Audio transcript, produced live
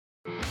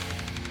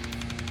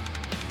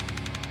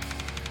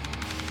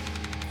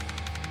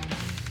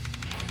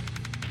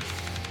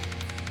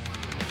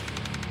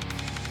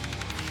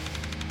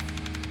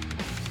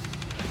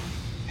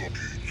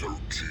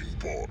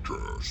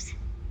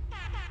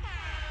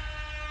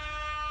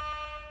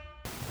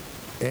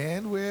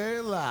And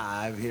we're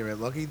live here at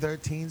Lucky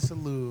 13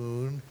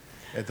 Saloon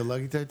at the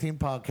Lucky 13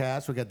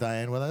 podcast. We got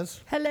Diane with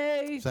us,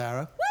 Hello.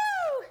 Sarah,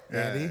 Woo!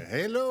 Andy,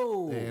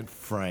 Hello. and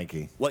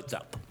Frankie. What's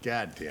up?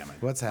 God damn it.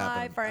 What's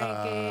Hi, happening?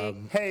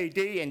 Frankie. Hey,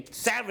 D, and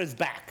Sarah's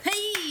back.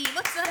 Hey,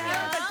 what's up,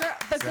 y'all?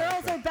 The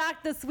girls are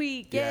back this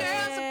week. Yeah.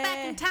 Yay. Girls are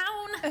back in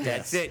town.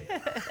 That's it.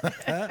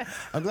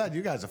 I'm glad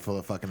you guys are full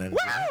of fucking energy.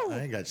 Woo!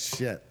 I ain't got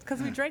shit.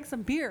 Because we drank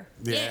some beer.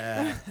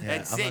 Yeah.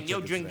 That's I'm it. not You'll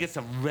drinking drink today. just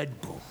a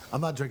Red Bull.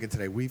 I'm not drinking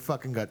today. We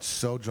fucking got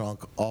so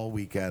drunk all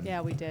weekend.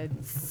 Yeah, we did.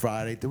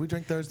 Friday. Did we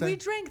drink Thursday? We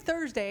drank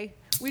Thursday.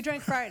 We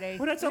drank Friday.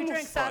 Well, that's we almost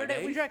drank Saturday.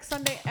 Friday. We drank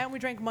Sunday, and we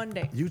drank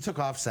Monday. You took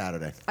off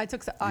Saturday. I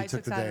took took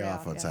the day Saturday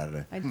off on yeah.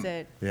 Saturday. I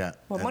did. Yeah.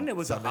 Well, And Monday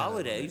was a Sunday-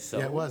 holiday, so.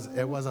 Yeah, it was.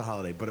 It was a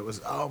holiday, but it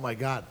was. Oh my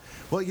God.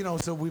 Well, you know,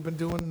 so we've been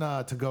doing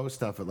to-go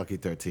stuff at Lucky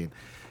 13,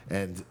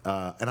 and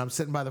I'm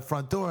sitting by the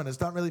front door, and it's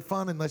not really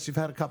fun unless you've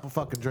had a couple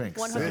fucking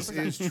drinks. 100%.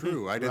 This is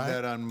true. I did Right?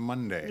 that on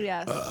Monday.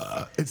 Yes.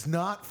 It's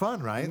not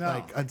fun, right? No.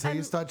 Like until you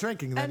And- start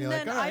drinking, and then and you're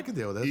like, then all right, I I- can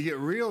deal with You this. get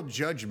real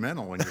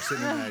judgmental when you're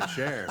sitting in that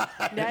chair.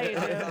 Yeah,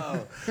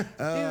 you do.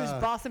 He was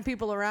bossing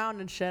people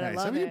around and shit. I Hey,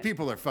 love some of you it.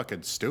 people are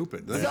fucking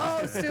stupid.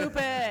 So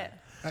stupid.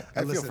 I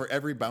feel Listen. for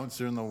every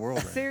bouncer in the world.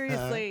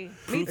 Seriously.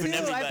 Me Proof in too.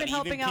 I've everybody, been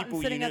helping even out and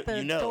people sitting you at the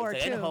you know. door Say, I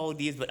don't know too. how old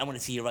he is, but I want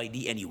to see your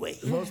ID anyway.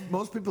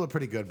 Most people are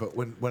pretty good, but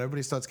when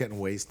everybody starts getting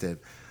wasted,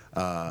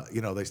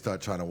 you know, they start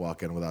trying to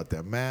walk in without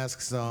their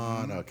masks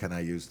on, or can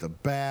I use the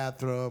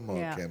bathroom, or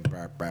Yeah. can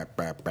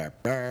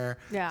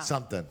Yeah.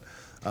 something.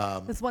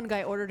 This one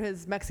guy ordered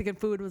his Mexican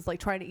food, was like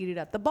trying to eat it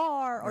at the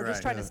bar or just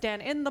Right. trying to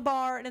stand in the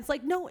bar. And it's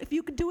like, no, if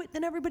you could do it,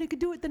 then everybody could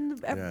do it. Then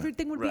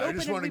everything would be I open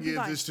just and want to we'd be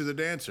give fine. this to the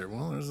dancer.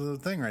 Well, there's the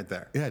thing right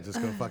there. Yeah,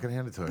 just go fucking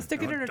hand it to her.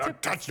 Stick it in her Don't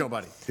tip. touch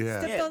nobody.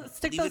 Yeah.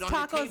 Stick leave those it on the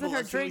tacos in table her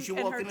as soon drink as you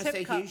in walk her in and tip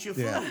say, cup. here's your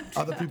food. Yeah.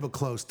 Other people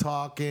close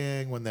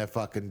talking when they're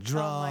fucking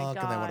drunk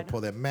and they want God. to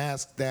pull their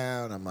mask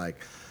down. I'm like,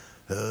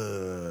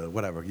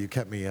 whatever. You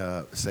kept me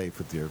safe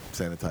with your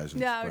sanitizer.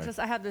 Yeah,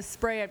 spray. I had this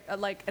spray.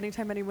 Like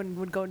anytime anyone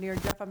would go near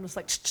Jeff, I'm just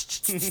like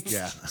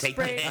Yeah. Take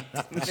spray,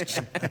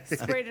 that.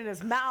 sprayed in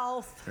his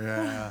mouth.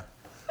 Yeah.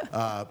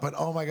 But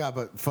oh my God!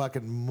 But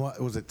fucking,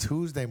 was it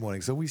Tuesday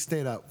morning? So we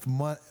stayed up.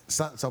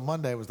 So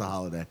Monday was the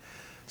holiday.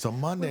 So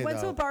Monday We went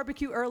to though, a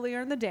barbecue earlier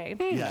in the day.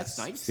 yes, That's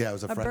nice. Yeah, it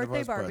was a friend of birthday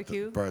ours'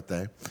 barbecue.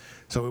 birthday.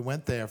 So we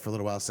went there for a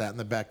little while, sat in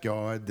the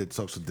backyard, did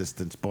social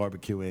distance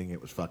barbecuing.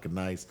 It was fucking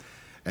nice.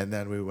 And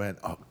then we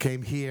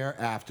came here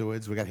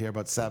afterwards. We got here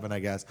about 7, I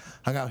guess.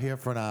 Hung out here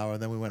for an hour,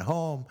 and then we went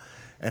home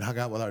and hung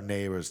out with our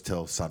neighbors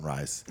till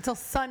sunrise. Until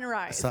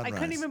sunrise. I couldn't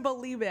Sunrise. even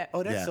believe it.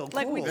 Oh, that's Yeah. so cool.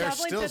 Like, we They're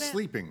definitely still didn't-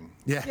 sleeping.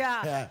 Yeah.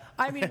 Yeah.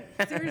 I mean,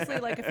 seriously,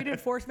 like if you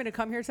didn't force me to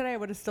come here today, I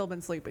would have still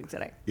been sleeping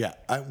today. Yeah.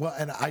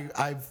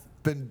 I've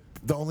been.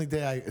 The only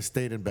day I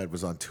stayed in bed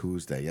was on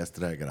Tuesday.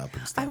 Yesterday I got up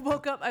and stuff. I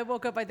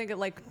woke up. I think at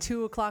like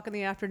 2:00 in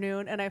the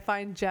afternoon, and I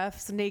find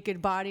Jeff's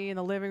naked body in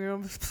the living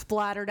room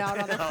splattered out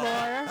on the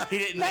floor He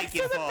didn't next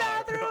make to it the far.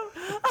 bathroom.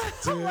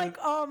 I'm like,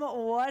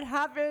 what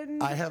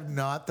happened? I have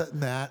not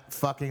that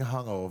fucking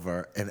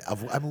hungover, and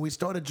I mean we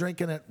started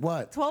drinking at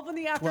what? 12 in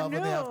the 12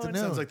 in the afternoon. afternoon.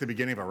 Sounds like the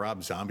beginning of a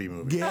Rob Zombie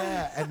movie.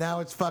 Yeah, and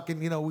now it's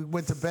fucking. You know, we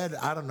went to bed.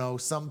 I don't know,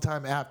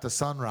 sometime after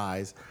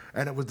sunrise,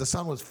 and the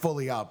sun was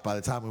fully up by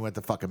the time we went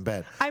to fucking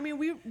bed. I mean,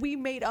 we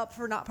made up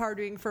for not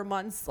partying for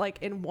months, like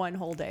in one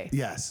whole day.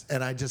 Yes,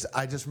 and I just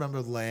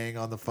remember laying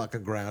on the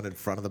fucking ground in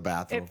front of the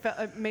bathroom.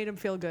 It made him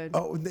feel good.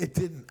 Oh, it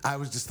didn't. I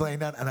was just laying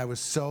down, and I was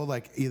so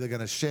like either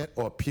gonna shit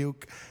or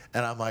puke,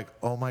 and I'm like,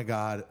 oh my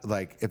God,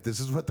 like if this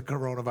is what the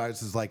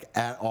coronavirus is like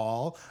at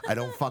all, I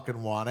don't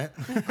fucking want it.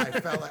 I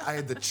felt like I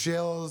had the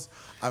chills.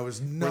 I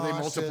was Were nauseous. they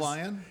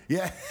multiplying?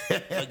 Yeah.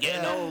 We're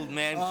getting old,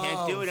 man.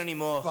 Can't do it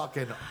anymore.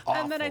 Fucking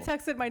awful. And then I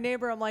texted my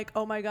neighbor. I'm like,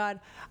 oh my God,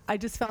 I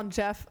just found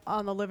Jeff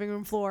on the living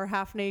room floor,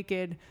 half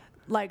naked,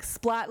 like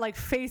splat, like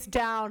face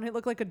down. It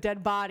looked like a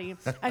dead body.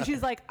 And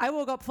she's like, I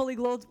woke up fully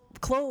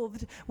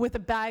clothed with a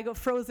bag of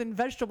frozen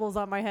vegetables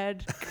on my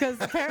head because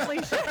apparently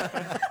she,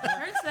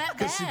 Hurts that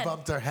Because she bad.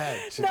 bumped her head.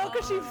 She- no,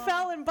 because she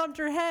fell and bumped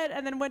her head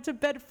and then went to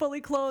bed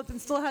fully clothed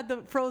and still had the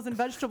frozen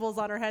vegetables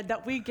on her head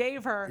that we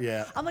gave her.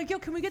 Yeah. I'm like, yo,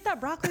 can we get that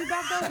broccoli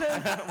back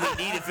though?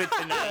 We need it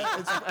for tonight.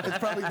 It's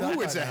probably done.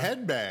 Ooh, it's by a now.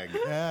 head bag.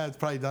 Yeah, it's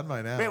probably done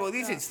by now. Man, well, at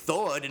least it's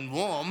thawed and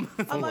warm.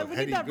 I'm like, of we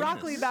heady need that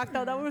broccoli goodness. back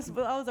though. That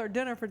was our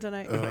dinner for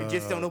tonight.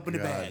 Just don't open the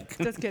God. bag.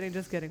 Just kidding,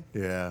 just kidding.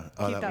 Yeah.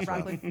 Oh, Keep that was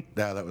rough. broccoli.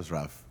 Yeah, that was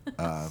rough.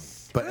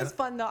 It was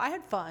fun though. I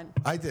had fun.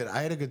 I did.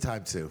 I had a good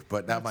time too.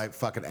 But now my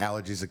fucking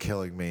allergies are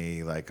killing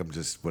me. Like I'm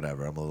just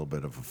whatever. I'm a little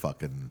bit of a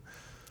fucking.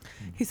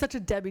 He's such a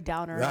Debbie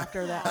Downer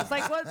after that. It's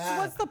like,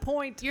 what's the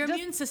point? Your Just-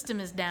 immune system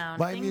is down.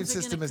 My Things immune are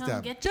gonna system is come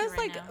down. Get you Just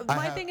right like now. I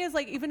my have- thing is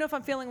like even if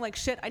I'm feeling like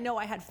shit, I know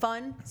I had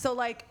fun. So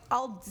like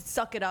I'll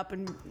suck it up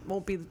and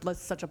won't be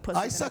such a pussy.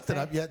 I the sucked next it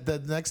up. day. Yet the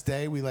next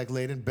day we like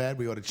laid in bed.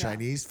 We ordered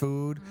Chinese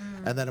food,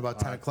 and then about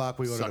 10 o'clock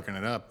we ordered. Sucking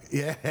it up.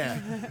 Yeah,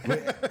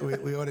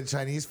 we ordered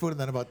Chinese food, and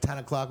then about 10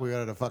 o'clock we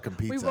ordered a fucking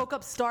pizza. We woke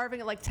up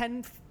starving at like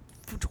 10:40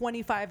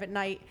 25 at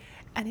night.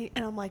 And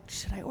I'm like,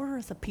 should I order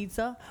us a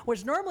pizza?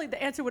 Which normally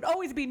the answer would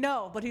always be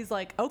no, but he's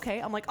like, okay.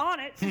 I'm like, on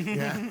it.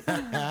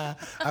 Yeah.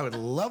 I would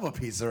love a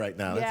pizza right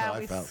now. That's how I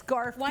we felt.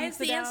 scarf. Why is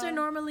the answer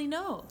normally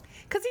no?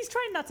 Because he's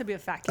trying not to be a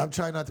fat kid. I'm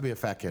trying not to be a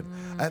fat kid.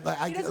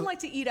 He doesn't like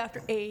to eat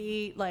after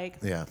 8. Like,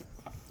 Yeah.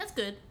 That's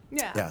good.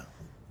 yeah. Yeah.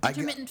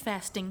 Intermittent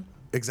fasting.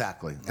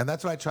 Exactly. And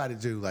that's what I try to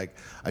do. Like,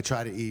 I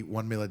try to eat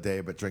 1 meal a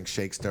day, but drink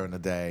shakes during the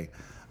day.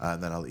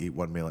 And then I'll eat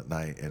 1 meal at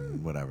night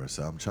and whatever.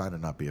 So I'm trying to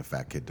not be a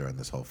fat kid during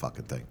this whole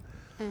fucking thing.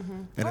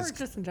 And Or it's,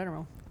 just in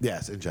general.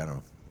 yes, in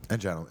general. In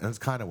general. And it's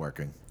kind of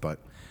working, but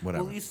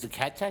whatever. Well, at least the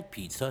cats had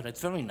pizza.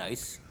 That's very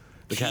nice.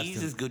 The cats Cheese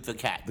didn't- is good for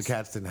cats. The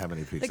cats didn't have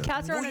any pizza. The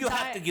cats are Well, on a you diet.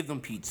 have to give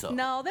them pizza.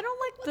 No, they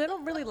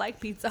don't really like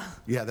pizza.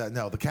 Yeah,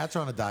 no, the cats are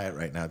on a diet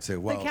right now, too.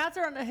 Well, The cats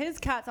are his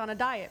cat's on a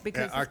diet Yeah,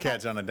 because our his cat-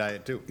 cat's on a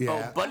diet too.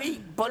 yeah. Oh,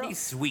 Buddy's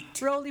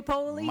sweet. roly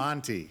poly.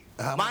 Monty.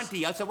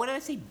 Monty, I said, what did I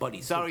say?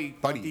 Buddy. Sorry,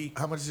 Buddy.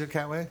 How much does your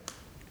cat weigh?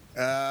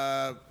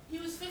 He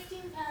was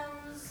 15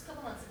 pounds a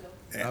couple months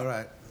ago. All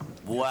right.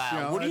 Wow. You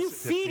know, What are you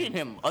that's feeding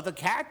him? Other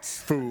cats?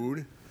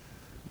 Food.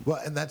 Well,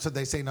 and that's what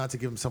they say, not to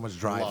give him so much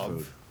dry Love.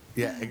 food.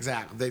 Yeah,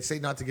 exactly. They say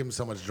not to give him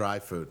so much dry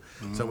food.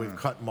 So we've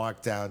cut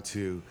Mark down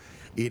to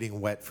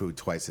eating wet food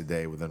twice a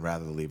day, then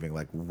rather than leaving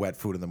like wet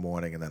food in the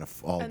morning and then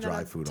all and dry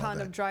then a food all ton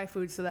day. of dry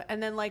food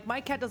and then like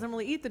my cat doesn't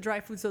really eat the dry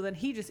food, so then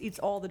he just eats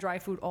all the dry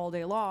food all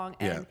day long,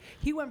 and Yeah.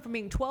 he went from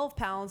being 12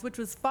 pounds, which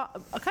was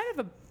a kind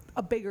of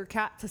a bigger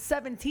cat, to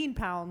 17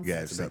 pounds.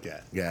 Yeah, It's a big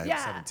cat. Yeah,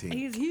 Yeah, 17.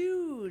 he's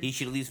huge. He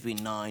should at least be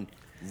 9.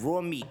 Raw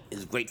meat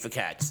is great for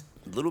cats.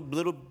 Little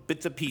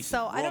bits of pieces.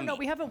 So I raw don't know. meat.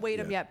 We haven't weighed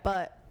him yet,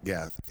 but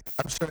Yeah,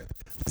 I'm sure.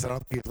 Listen, I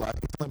don't think he's alive.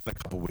 He's lived in a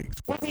couple weeks.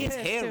 he He's is,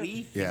 too.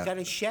 hairy. Yeah. He's got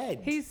a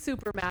shed. He's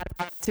super mad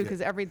about it too,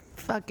 because every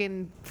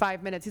fucking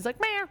 5 minutes he's like,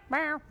 meow,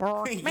 meow,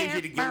 meow, He gives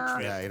you the guilt meow.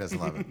 trip. Yeah, he doesn't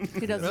love it.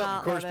 He does Well, not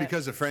of course, love it.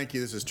 because of Frankie,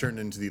 this has turned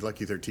into the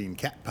Lucky 13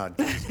 Cat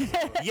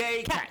Podcast.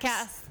 Yay, Cat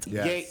cats. cast.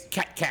 Yes. Yay,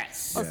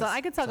 cats. Also, Yes,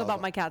 I could talk it's all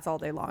about my cats all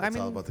day long. It's I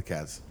mean, all about the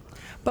cats.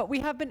 but we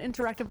have been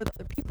interactive with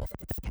other people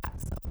with the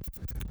cats. So.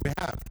 We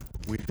have.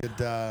 We did.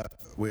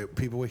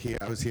 People were here.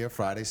 I was here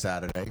Friday,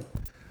 Saturday,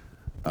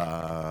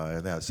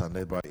 and then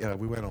Sunday. But yeah,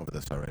 we went over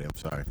this already. I'm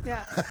sorry.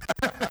 Yeah.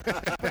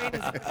 Brain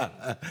is,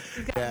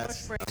 he's got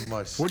Yes. mush brain.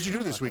 Mush. What'd you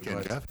do this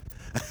weekend, Jeff?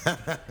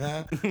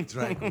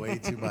 Drank way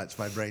too much.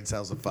 My brain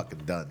cells are fucking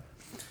done.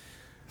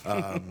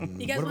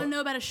 You guys want to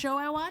know about a show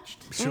I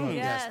watched? Sure.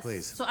 Yes, Yes.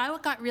 please. So I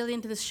got really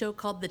into this show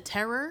called The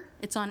Terror.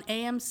 It's on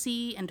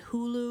AMC and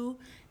Hulu,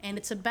 and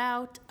it's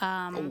about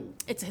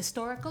it's a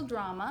historical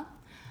drama,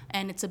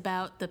 and it's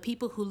about the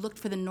people who looked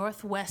for the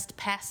Northwest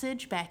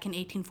Passage back in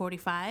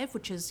 1845,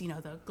 which is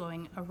the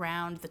going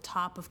around the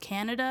top of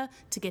Canada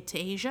to get to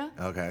Asia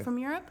Okay. from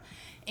Europe.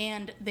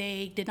 And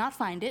they did not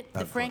find it.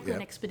 The Of course, Franklin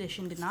yep.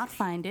 expedition did not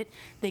find it.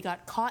 They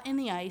got caught in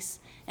the ice,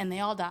 and they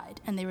all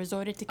died. And they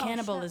resorted to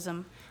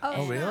cannibalism.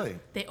 Oh, really?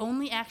 They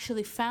only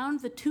actually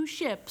found the 2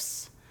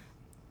 ships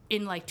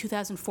in like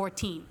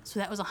 2014. So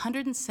that was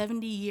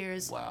 170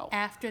 years Wow.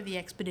 after the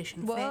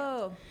expedition Whoa.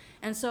 failed.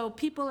 And so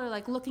people are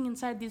like looking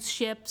inside these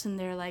ships, and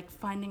they're like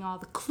finding all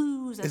the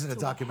clues. Is as it a to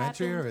what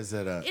documentary or happened. is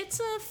it a?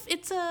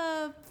 It's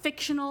a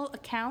fictional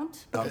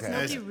account because Okay.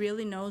 nobody As-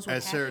 really knows what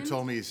As Sarah happened.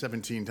 told me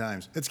 17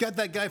 times. It's got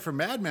that guy from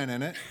Mad Men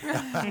in it. So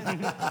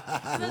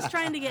I was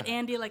trying to get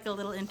Andy like a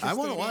little interested.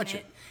 wanna in watch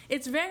it.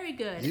 It's very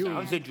good.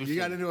 Sounds interesting. You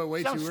got into it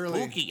way Sounds too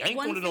early. spooky. I ain't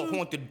One going to no thing-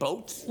 haunted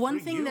boats. One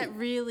For thing you. that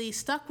really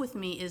stuck with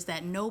me is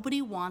that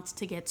nobody wants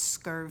to get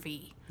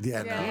scurvy.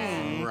 Yeah.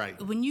 No.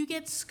 Right. When you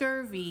get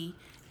scurvy,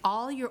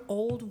 all your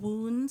old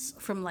wounds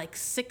from like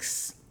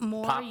 6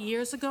 more Pop.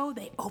 years ago,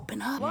 they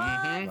open up.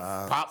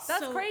 Pop.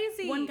 That's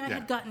crazy. One guy Yeah.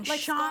 had gotten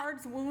Like shot.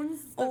 scars,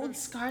 wounds. Old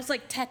scars,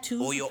 like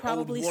tattoos, Or your would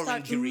probably old war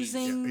start injuries.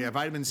 oozing. Yeah,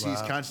 vitamin C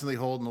is constantly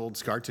holding old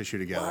scar tissue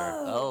together.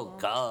 Oh,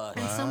 God.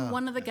 And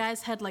one of the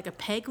guys had like a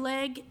peg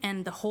leg,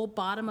 and the whole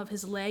bottom of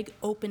his leg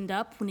opened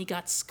up when he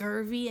got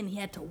scurvy, and he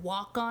had to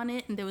walk on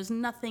it, and there was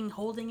nothing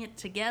holding it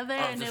together,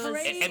 and it was.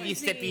 Every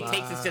step he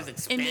takes is just It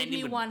expanding made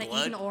me with want to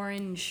blood. eat an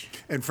orange.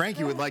 And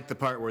Frankie would like the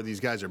part where these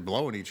guys are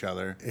blowing each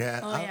other.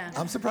 Yeah. Oh, I'm, yeah.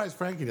 I'm surprised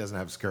Frankie doesn't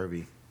have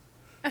scurvy.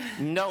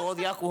 No, all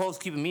the alcohol's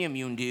keeping me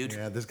immune, dude.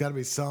 Yeah. There's got to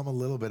be a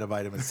little bit of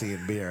vitamin C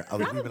in beer.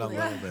 I'll even a Probably.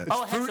 little bit.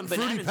 Oh, I had some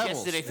Fruity bananas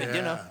Pebbles. yesterday for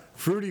dinner.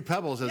 Fruity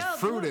Pebbles has Yeah,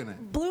 fruit Blue- in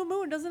it. Blue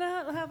Moon doesn't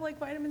it have like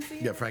vitamin C?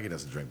 in Yeah, it? Frankie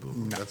doesn't drink Blue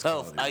Moon. That's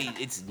Oh, quality.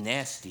 it's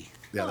nasty.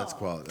 Yeah, that's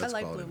quality. That's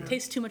like quality Blue Moon. beer.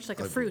 Tastes too much like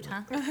a fruit,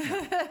 huh?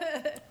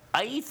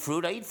 I eat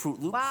fruit. I eat Fruit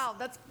Loops. Wow,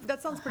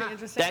 that sounds pretty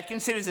interesting. That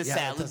considers a Yeah,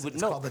 salad it's with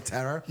called milk. the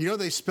Terror. You know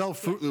they spell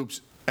Fruit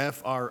Loops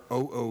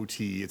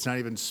F-R-O-O-T. It's not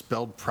even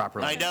spelled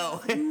properly. I know.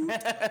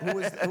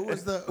 Who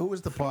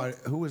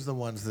was the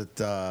ones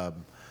that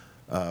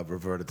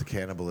reverted to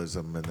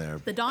cannibalism in their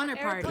The Donner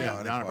Party. Airplane.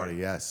 Donner Donner Party?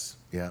 Party. Yes.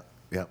 Yeah.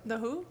 Yeah. The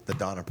who? The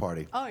Donner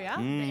Party. Oh yeah.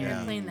 The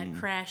airplane that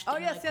crashed Oh,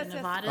 in yes, like, yes, the yes.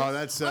 Nevadas. Oh,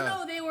 that's,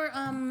 no, they were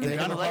They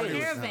Donner got Party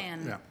was-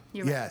 caravan. yeah.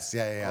 You're right. Yes.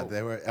 Yeah.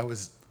 They were. It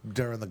was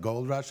during the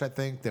gold rush. I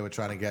think they were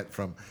trying to get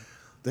from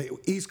the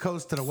East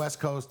Coast to the West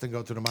Coast and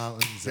go to the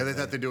mountains. Yeah, and they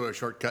thought they'd do a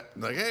shortcut.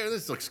 Like, hey,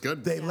 this looks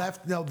good. They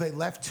left. No, they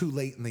left too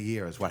late in the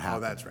year. Is what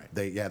happened. that's right.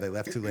 They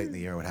left too late in the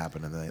year. What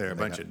happened? And They're a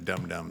bunch of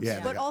dum-dums.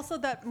 Yeah. But also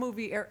that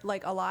movie,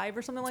 like Alive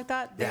or something like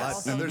that. they Yes.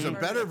 also And there's a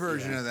converted better it.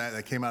 version of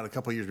that came out a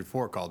couple years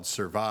before called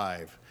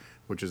Survive,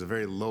 which is a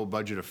very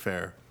low-budget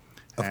affair.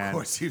 Of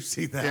course, you've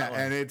seen that. Yeah, one.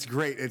 and it's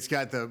great. It's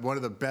got one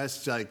of the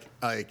best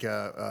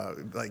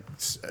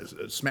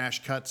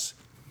smash cuts,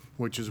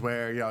 which is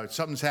where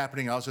something's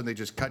happening, all of a sudden they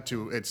just cut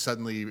to it's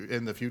suddenly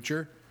in the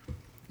future,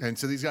 and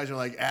so these guys are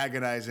like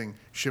agonizing: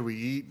 should we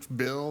eat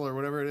Bill or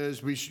whatever it is?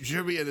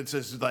 Should we? And it's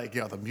just like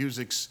the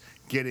music's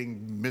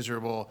getting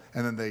miserable,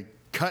 and then they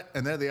cut,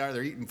 and there they are.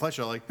 They're eating flesh.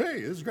 They're like,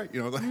 hey, this is great.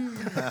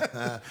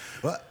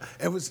 Well,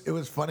 it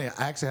was funny.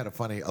 I actually had a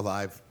funny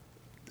Alive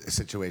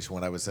situation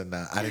when I was in.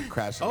 I didn't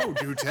crash. Oh,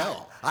 do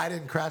tell. I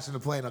didn't crash in the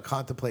plane or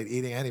contemplate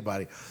eating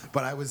anybody,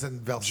 but I was in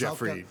Velselka.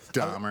 Jeffrey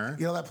Dahmer.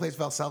 You know that place,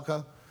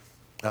 Velselka?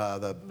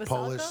 The Veselka?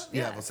 Polish,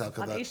 Yeah. Veselka,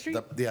 On A Street?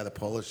 the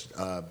Polish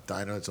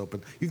diner that's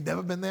open. You've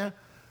never been there?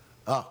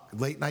 Oh,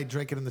 late night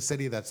drinking in the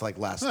city. That's like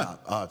last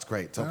stop. Oh, it's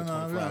great. It's open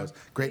 24 hours.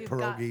 Great You've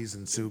got pierogies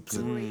and soups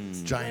and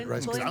giant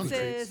rice Blintzes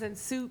treats. and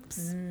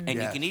soups. And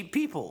Yeah. you can eat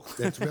people.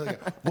 It's really good.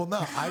 Well,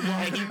 no, I And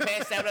walked he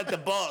passed out at the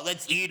bar.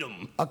 Let's eat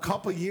them. a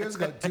couple years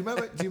ago. Do you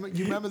remember?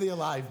 You remember the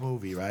Alive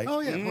movie, right? Oh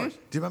yeah, of course.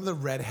 Do you remember the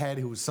redhead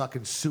who was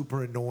sucking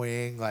super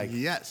annoying? Like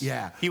Yes.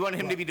 yeah. He wanted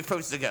him to be the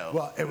first to go.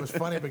 Well, it was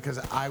funny because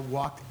I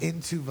walked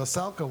into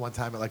Veselka one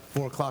time at like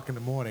 4 o'clock in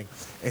the morning,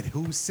 and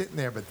who was sitting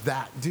there but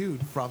that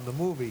dude from the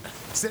movie,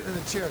 sitting in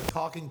a chair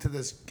talking to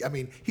this. I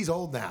mean, he's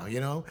old now,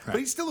 but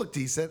he still looked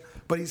decent.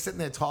 But he's sitting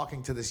there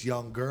talking to this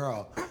young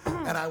girl,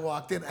 and I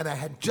walked in, and I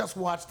had just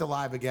watched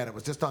Alive again. It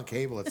was just on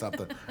cable or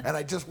something, and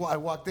I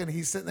walked in.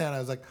 He's sitting there, and I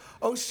was like,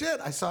 "Oh shit!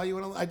 I saw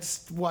you I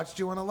just watched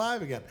you on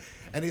Alive again."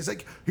 And he's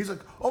like,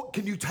 "Oh,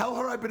 can you tell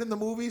her I've been in the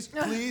movies,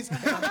 please?"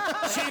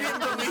 She didn't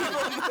believe him.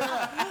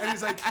 And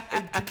he's like,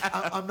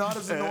 I'm not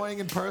as annoying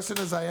in person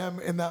as I am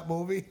in that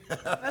movie.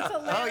 That's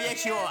hilarious. Oh,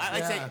 yes, you are.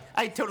 I said,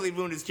 I totally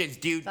ruined his chance,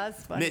 dude.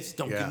 That's funny. Miss,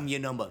 don't Yeah. give him your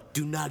number.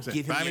 Do not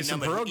give him Buy your me some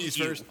number. He'll pierogies eat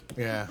you. first.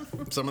 Yeah.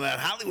 Some of that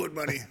Hollywood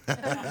money.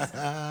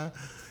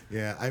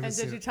 Yeah. I And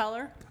did you tell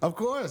her? Of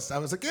course. I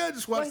was like, yeah,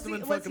 just watch Was them he,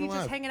 in was fucking he just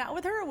Alive. hanging out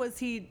with her, or was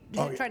he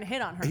Oh, trying to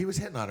hit on her? He was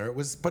hitting on her.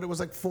 But it was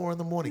like 4 in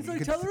the morning. He's You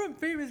like, could tell her I'm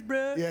famous,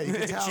 bro. Yeah, you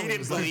could tell. She It didn't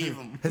was like- believe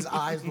him. His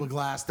eyes were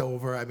glassed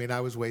over. I mean,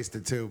 I was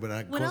wasted too. But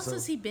of What course else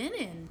has he been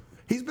in?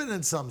 He's been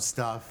in some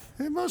stuff.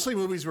 Mostly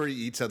movies where he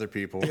eats other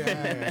people.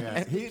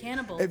 Yeah.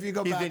 Cannibal. If you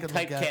go He's back been and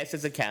look at, typecast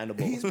as a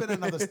cannibal. he's been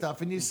in other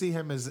stuff, and you see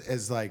him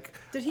as like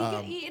Did he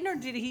get eaten, or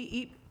did he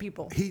eat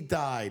people? he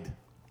died.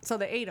 So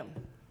they ate him.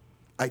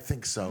 I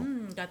think so.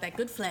 Got that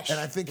good flesh. And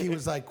I think he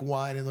was like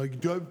whining, like,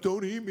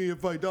 "Don't eat me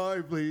if I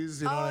die,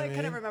 please." You know Oh, what I I mean?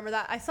 couldn't remember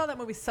that. I saw that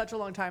movie such a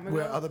long time ago.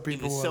 Where other He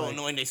people was were so like,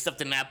 annoying they stuffed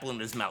an apple in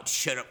his mouth.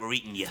 Shut up, we're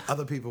eating you.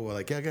 other people were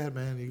like, "Yeah, go ahead,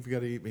 man. If you got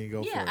to eat me,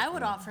 go for yeah, it." I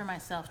would offer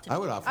myself to. I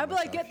would offer. I'd be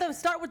like, myself. get them.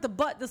 Start with the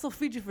butt. This will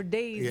feed you for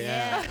days.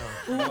 Yeah.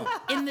 Ooh,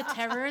 in The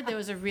Terror, there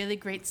was a really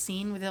great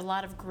scene with a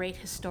lot of great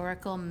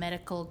historical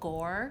medical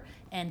gore,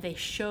 and they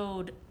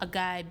showed a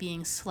guy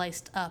being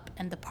sliced up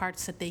and the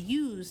parts that they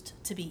used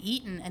to be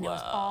eaten, and it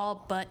was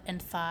all butt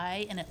and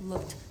thigh, and it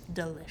looked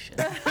delicious.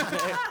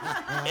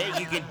 Hey,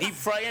 you can deep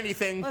fry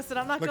anything. Listen,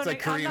 I'm not Looks going.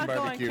 like I'm Korean not going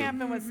barbecue.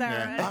 camping with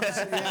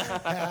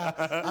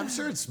Sarah. I'm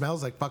sure it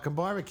smells like fucking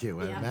barbecue.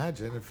 I Yeah.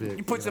 imagine if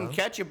You put some know.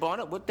 ketchup on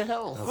it. What the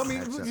hell? Well, I mean,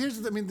 That's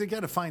it. they got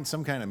to find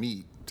some kind of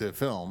meat to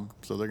film,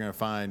 so they're going to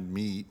find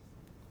meat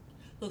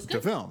Looks to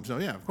good. film. So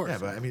yeah, of course. Yeah,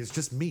 but I mean, it's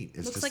just meat.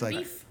 It's Looks just like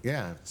beef.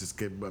 yeah, it's just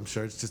good. I'm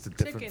sure it's just a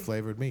different Chicken.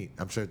 flavored meat.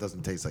 I'm sure it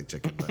doesn't taste like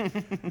chicken, but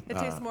It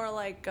tastes more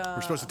like.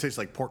 We're supposed to taste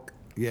like pork.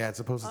 yeah, it's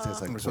supposed to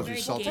taste like We're supposed to pork.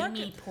 be salty.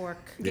 Gamey pork.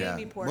 Yeah.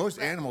 gamey pork. Most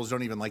animals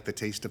don't even like the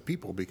taste of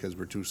people because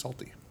we're too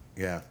salty.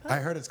 Yeah, I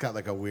heard it's got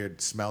like a weird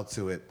smell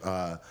to it.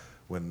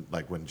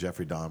 When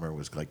Jeffrey Dahmer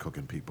was like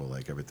cooking people,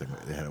 like everything,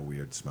 it had a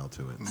weird smell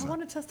to it. I so.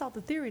 want to test out the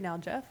theory now,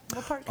 Jeff.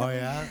 What part? Oh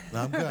yeah,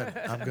 no, I'm good.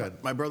 I'm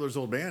good. My brother's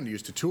old band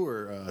used to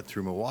tour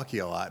through Milwaukee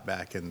a lot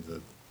back in the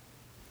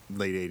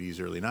late '80s,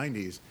 early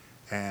 '90s,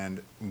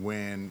 and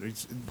when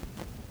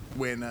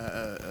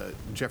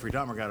Jeffrey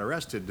Dahmer got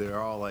arrested, they're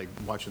all like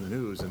watching the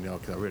news, and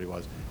cause I really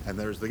was, and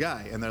there's the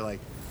guy, and they're like,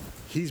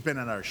 he's been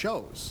on our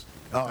shows.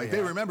 Oh, Like yeah.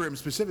 they remember him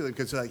specifically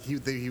because like he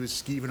was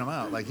skeeving them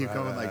out. Like he'd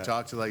come and like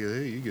talk to like,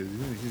 hey, you guys,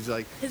 he's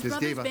like His just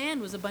brother's gave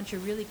band was a bunch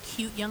of really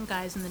cute young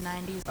guys in the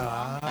 90s.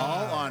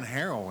 all on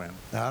heroin.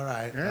 All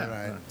right, Yeah. all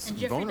right. And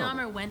Jeffrey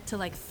Vulnerable. Dahmer went to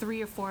like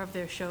 3 or 4 of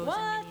their shows What?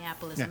 in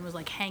Minneapolis and was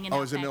like hanging Oh, out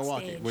it was in backstage.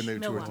 Milwaukee when they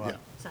toured, Milwaukee.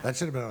 yeah. Sorry. That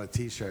should have been on a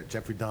T-shirt.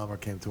 Jeffrey Dahmer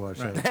came to our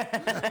show.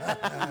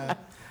 That's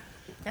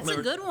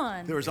a good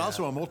one. There was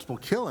also a multiple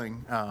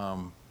killing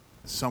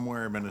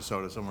somewhere in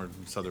Minnesota, somewhere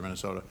in southern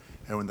Minnesota.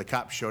 And when the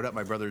cops showed up,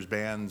 my brother's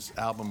band's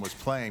album was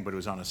playing, but it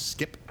was on a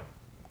skip.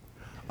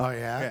 Oh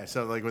yeah. Yeah,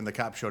 so like when the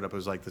cops showed up, it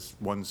was like this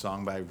one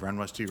song by Run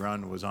Rusty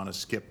Run was on a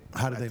skip.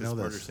 How did at they know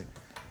murder this? scene.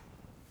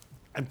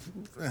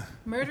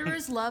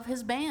 Murderers love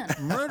his band.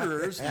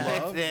 Murderers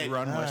love it.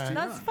 Run Rusty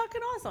That's Run.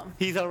 fucking awesome.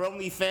 He's our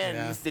only fan,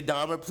 Yeah. Mr.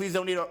 Dahmer. Please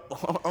don't need our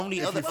only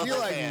If other you feel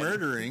like fan.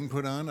 murdering,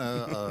 put on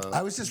a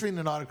I was just reading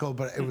an article,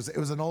 but it was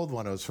an old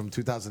one. It was from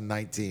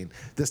 2019.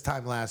 This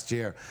time last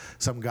year,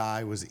 some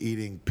guy was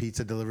eating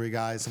pizza delivery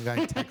guys. Some guy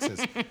in Texas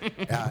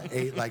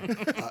ate like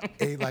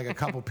a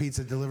couple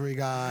pizza delivery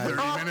guys.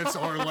 30 minutes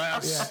or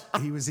less.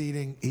 Yeah, he was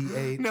eating. He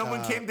ate. No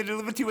one came to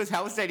deliver to his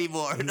house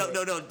anymore. No,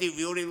 dude.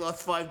 We only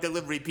lost 5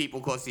 delivery people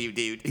because of you,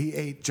 dude. He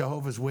ate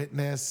Jehovah's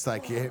Witness,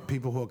 like he ate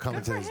people who were coming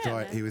Good to for his him,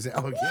 door. man. He was,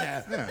 oh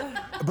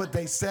yeah. But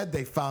they said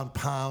they found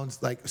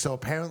pounds, like so.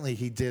 Apparently,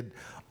 he did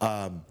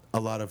a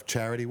lot of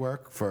charity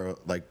work for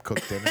like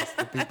cooked dinners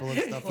for people and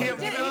stuff like He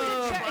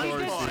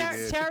that.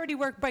 did, charity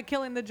work by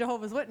killing the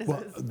Jehovah's Witnesses.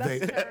 Well, That's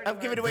they- charity I'm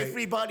work. giving away They-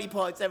 free body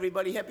parts,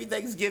 everybody. Happy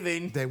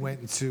Thanksgiving. They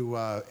went into,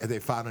 they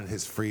found in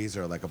his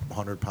freezer like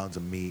 100 pounds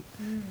of meat,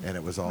 and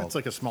it was all. That's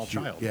like a small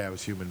child. Yeah, it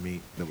was human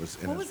meat that was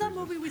in What his was that freezer.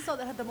 movie we saw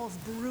that had the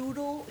most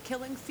brutal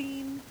killing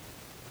scene?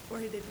 Where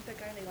they took that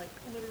guy and they like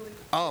literally.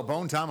 Oh,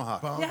 Bone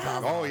Tomahawk. Bone Yes,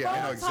 Tomahawk. Oh, yeah, I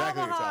know Bone exactly what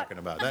you're Tomahawk. talking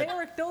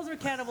about. Those were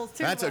cannibals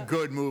too. That's a but-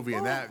 good movie,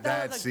 and Ooh,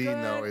 that was a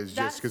scene, though, is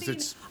that just 'cause scene,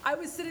 it's- I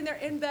was sitting there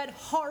in bed,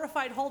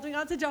 horrified, holding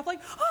on to Jeff, like,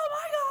 oh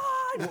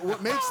my god.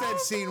 What makes Oh that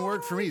scene my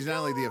work for me is not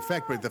only the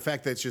effect, but God. the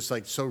fact that it's just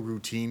like so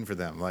routine for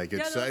them. Like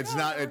it's they're it's like,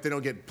 not "Oh." they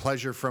don't get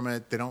pleasure from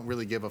it. They don't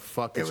really give a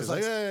fuck. It It's was just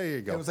like, yeah, there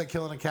you go. It was like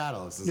killing a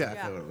cattle. It's Yeah.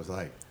 exactly what it was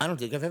like. I don't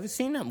think I've ever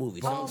seen that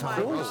movie. Oh Sounds my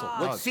cool. God.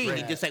 What Oh, it's scene? great.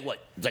 He just like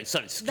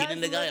started skinning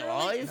the That's guy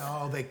literally- alive?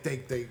 No,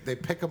 they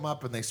pick them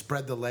up and they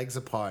spread the legs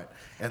apart,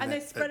 And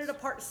they spread it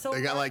apart so They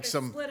got hard, like they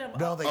some- split him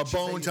No, up. they a they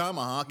bone used-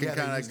 tomahawk yeah, and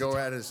they kind of used to go ta-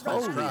 at his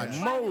Right. crotch. Right.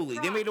 Moly,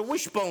 they made a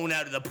wishbone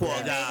out of the poor They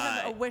gave him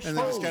a guy. wish And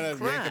they just bone. kind of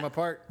yank crap. him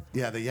apart.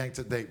 Yeah, they yanked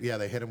it. They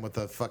hit him with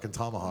a fucking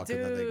tomahawk.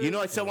 And then they, Dude. You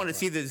know, I still want to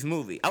see this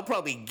movie. I'll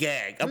probably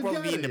gag. I'll We probably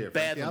got be it in the here,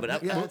 bathroom,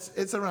 Frankie. but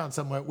yeah, it's around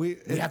somewhere. We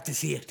have to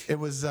see it. It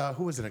was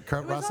who was in it?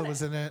 Kurt It was Russell on-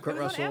 was in it. It was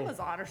Russell. on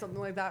Amazon or something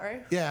like that,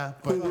 right? Yeah,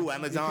 but Hulu, you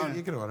Amazon.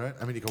 You can order it.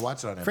 I mean, you can watch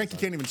it on Amazon. Frankie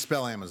can't even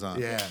spell Amazon.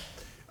 Yeah,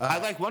 I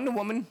like Wonder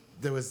Woman.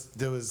 there was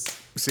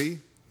See?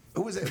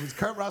 who was it? It was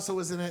Kurt Russell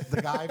was in it.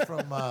 The guy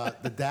from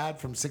the dad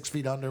from 6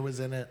 Feet Under was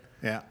in it.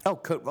 Yeah. Oh,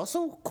 Kurt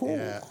Russell? Cool.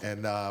 Yeah,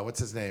 and what's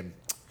his name?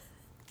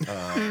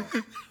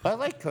 I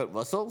like Kurt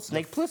Russell.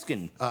 Snake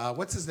Plissken.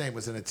 What's his name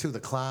was in it too? The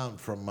clown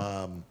from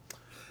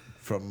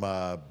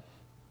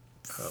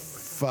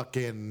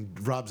fucking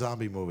Rob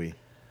Zombie movie.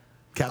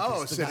 Captain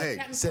Oh, Sid Haig.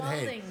 Captain Sid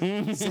Haig.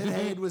 Spaulding. Sid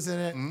Haig was in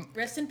it.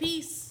 Rest in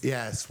peace.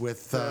 Yes,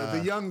 with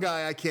The young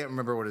guy, I can't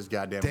remember what his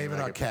goddamn David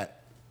name is. Arquette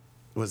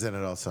was in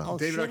it also. Oh,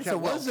 David shit, it's a Arquette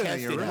was in it,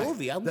 well-casted you're right.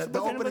 movie. I the wasn't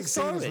opening even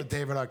scene is sorry. with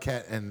David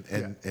Arquette and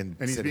And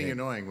he's Sid being Haig.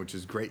 annoying, which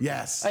is great.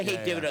 Yes, I hate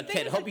yeah, David yeah. The thing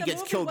Arquette. is, Hope like, he the gets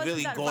movie killed wasn't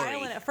really that gory.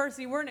 violent at first.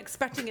 You weren't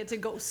expecting it to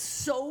go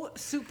so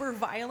super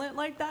violent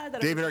like that.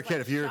 That it David was, Arquette, like,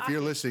 if you're shocking.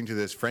 listening to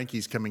this,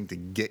 Frankie's coming to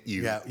get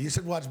you. Yeah, you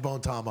should watch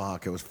Bone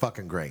Tomahawk. It was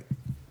fucking great.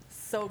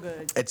 So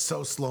good. It's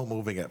so slow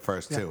moving at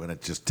first too, and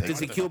it just takes. Does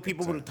he kill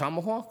people with a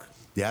tomahawk?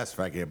 Yes,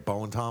 Frankie, a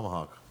Bone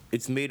Tomahawk.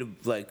 It's made of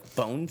like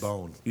bones.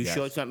 Bone, You yes.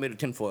 sure it's not made of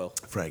tinfoil?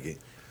 Frankie.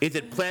 Is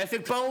it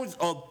plastic bones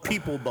or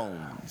people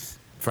bones?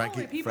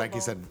 Probably people Frankie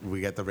bone. said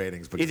we get the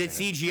ratings. Is because it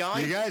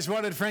CGI? You guys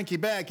wanted Frankie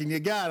back, and you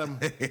got him.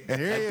 Here he It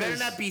better is.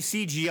 not be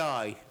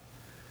CGI.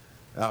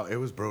 Oh, it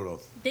was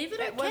brutal. David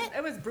Arquette.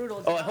 It was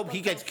brutal. Oh, I hope he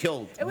gets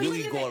killed. It was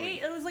Really like in the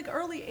gory. it was like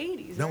early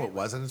 80s. No, right? it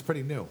wasn't. It's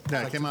pretty new. Yeah,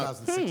 it like came out-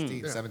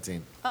 2016,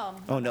 17.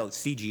 Oh no, it's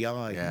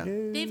CGI. Yeah.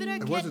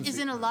 David wasn't Arquette is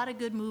in a lot of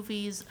good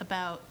movies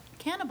about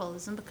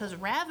cannibalism because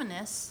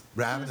Ravenous.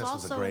 Ravenous he was a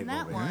was also great in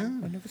that movie.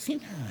 one. I've never seen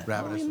that.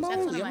 Ravenous Holy was That's moly,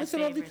 one of I'm my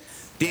missing all the-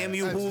 favorites. Damn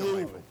you, I still Hulu.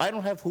 like it. I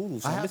don't have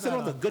Hulu, so I'm missing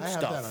all the good I have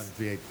stuff. that on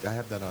VH. I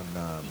have that on.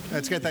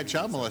 It's got that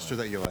child molester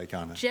that you like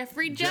on it.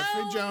 Jeffrey Jones.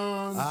 Jeffrey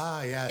Jones.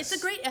 Yes. It's a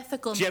great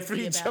ethical Jeffrey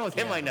movie about Jones,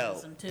 him I know.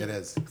 cannibalism, too. It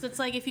is. 'Cause it's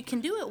like if you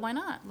can do it, why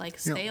not? Like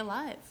stay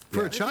alive.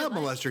 For a Live your child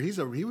life. molester,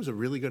 he was a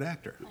really good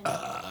actor.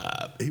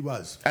 He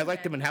was. I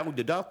liked him in Howard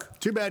the Duck.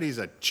 Too bad he's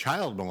a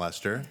child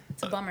molester.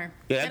 It's a bummer.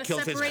 Yeah, that Gotta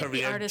kills his separate career,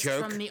 the artist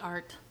jerk. from the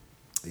art.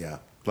 Yeah.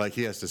 Like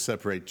he has to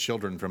separate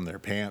children from their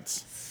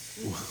pants.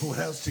 What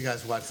else did you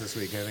guys watch this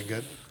week? Anything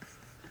good?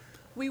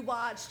 We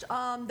watched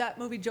that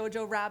movie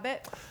Jojo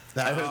Rabbit.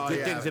 I heard good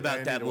yeah, things I about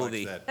need that to watch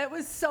movie. that. It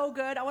was so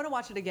good. I want to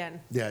watch it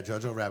again Yeah,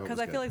 Jojo Rabbit. because was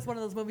I feel good. like it's one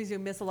of those movies you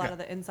miss a lot of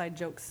the inside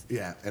jokes.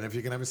 Yeah, and if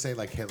you can ever say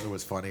like Hitler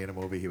was funny in a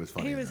movie, he was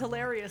funny. He in was that.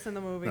 hilarious in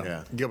the movie.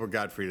 Yeah. Gilbert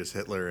Gottfried as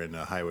Hitler in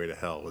Highway to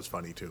Hell was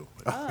funny too.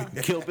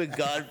 Gilbert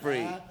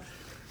Godfrey.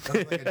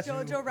 Like a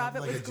Jojo Jew-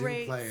 Rabbit like was a Jew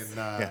great. Playing,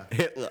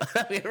 Hitler.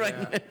 Yeah,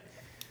 right.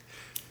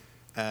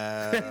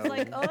 He's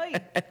like, oi.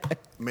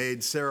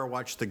 Made Sarah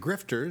watch The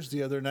Grifters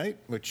the other night,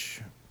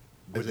 which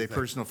was What'd you a think?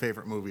 personal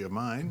favorite movie of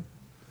mine.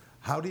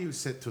 How do you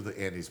sit through the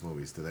Andy's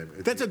movies? Do they?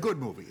 That's a good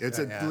movie. It's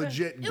Yeah. a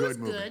legit It good was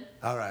movie. good.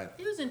 All right.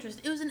 It was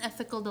interesting. It was an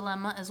ethical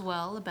dilemma as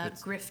well about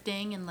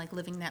grifting and like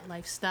living that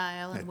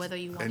lifestyle and whether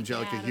you want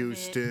Angelica to get out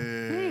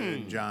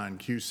Houston, John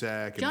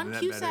Cusack, Of it. and John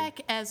Annette Cusack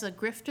Bening. as a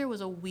grifter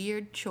was a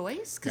weird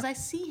choice because I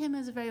see him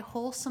as a very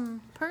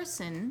wholesome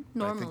person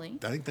normally.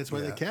 I think that's why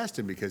Yeah. they cast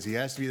him because he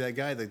has to be that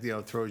guy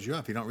that throws you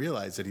off. You don't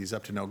realize that he's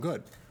up to no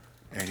good.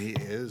 And he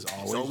is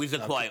always. always a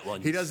quiet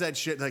one. He does that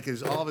shit like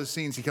all of his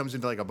scenes. He comes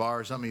into like a bar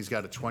or something. He's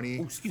got a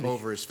 20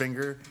 over his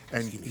finger,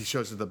 and he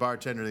shows it to the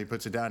bartender. And he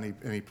puts it down,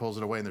 and he pulls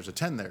it away, and there's a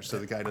 10 there. So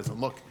the guy doesn't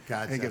look, and he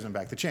Gotcha. gives him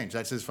back the change.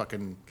 That's his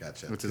fucking.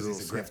 Gotcha. With his 'Cause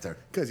he's a grifter.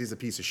 Because he's a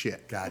piece of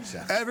shit.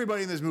 Gotcha.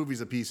 Everybody in this movie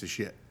is a piece of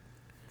shit.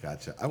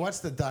 Gotcha. I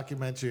watched the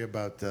documentary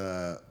about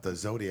the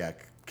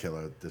Zodiac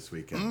killer this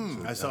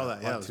weekend. I saw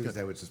that. Yeah, it on was good.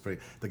 Tuesday, which is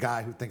pretty. The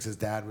guy who thinks his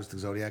dad was the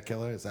Zodiac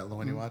killer. Is that the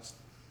one you watched?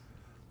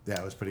 Yeah,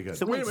 it was pretty good. It's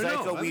the Wait one a minute,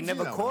 no, psycho I we didn't see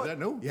never that one. caught. Is that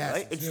new? Yes,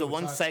 Right? it's It's new. the It's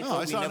one on- psycho Oh, I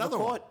we saw never another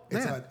one.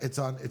 caught.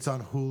 It's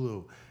on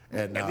Hulu.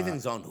 And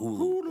Everything's on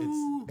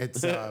Hulu.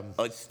 it's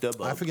It's the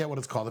I forget what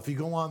it's called. If you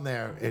go on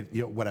there,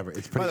 whatever.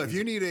 It's By pretty. the way, if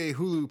you need a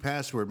Hulu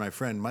password, my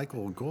friend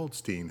Michael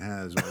Goldstein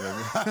has one.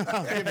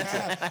 I'll give it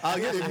to you. I'll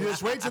give you.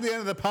 Just wait till the end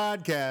of the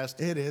podcast.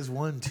 It is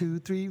 1, 2,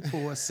 3,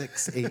 4,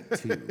 6, 8,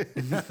 2.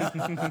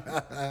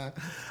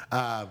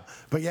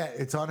 But yeah,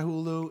 it's on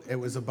Hulu. It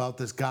was about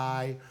this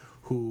guy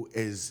who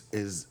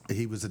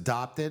he was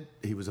adopted.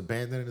 He was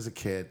abandoned as a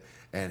kid,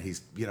 and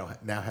he's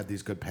now had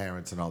these good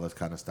parents and all this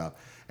kind of stuff.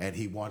 And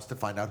he wants to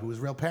find out who his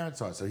real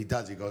parents are. So he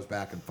does. He goes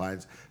back and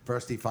finds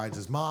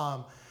his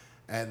mom,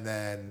 and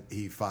then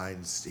he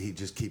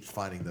just keeps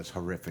finding this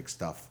horrific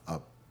stuff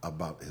up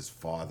about his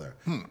father.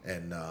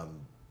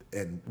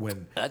 And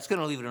when That's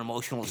gonna leave an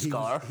emotional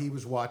scar. he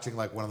was watching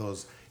like one of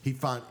those. He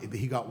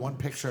got one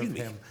picture of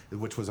him,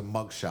 which was a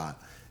mugshot,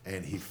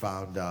 and he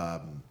found.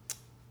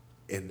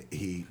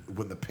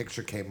 When the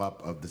picture came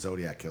up of the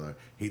Zodiac killer,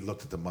 he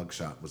looked at the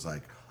mugshot, was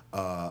like,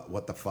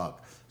 "What the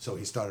fuck?" So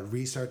he started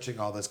researching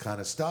all this kind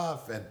of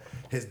stuff, and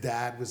his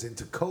dad was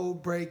into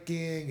code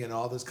breaking and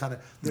all this kind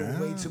of. There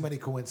were way too many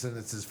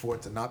coincidences for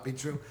it to not be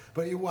true.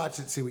 But you watch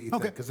it, see what you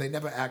think, because they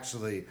never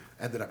actually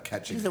ended up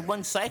catching. He's the him.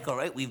 one psycho,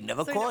 right? We've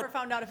never So you never caught.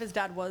 found out if his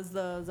dad was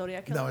the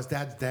Zodiac killer? No, his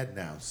dad's dead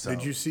now. So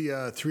Did you see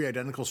Three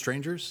Identical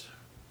Strangers?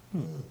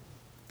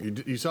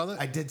 You saw that?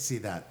 I did see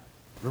that.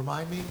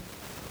 Remind me.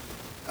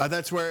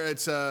 That's where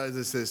it's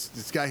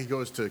this guy. He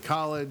goes to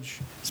college.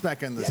 It's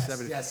back in the Yes,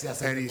 70s.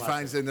 yes, I And did he watch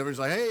finds it. it, and everyone's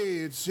like, "Hey,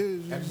 it's."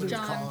 Everybody was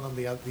John. calling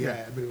him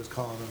everybody was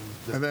calling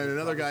him. And then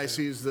another guy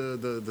sees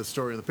the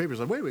story in the papers,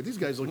 like, wait, these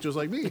guys look just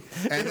like me.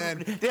 And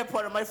then, They're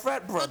part of my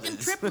frat Fucking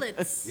brothers.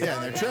 triplets. yeah,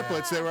 and they're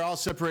triplets. They were all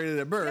separated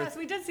at birth. Yes,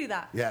 we did see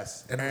that.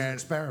 Yes, and it was an And-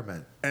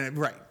 experiment.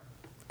 Right.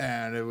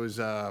 And it was.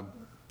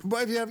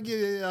 But if you haven't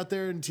get out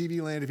there in TV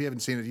land, if you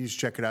haven't seen it, you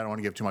should check it out. I don't want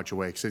to give too much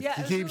away because Yeah,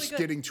 he it was keeps really good.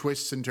 getting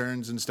twists and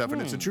turns and stuff, and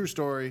it's a true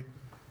story.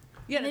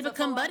 Yeah, And they it's a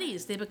become full-on-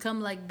 buddies. They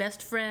become like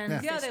best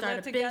friends. Yeah, they start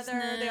lived a together.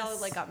 business. They all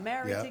like got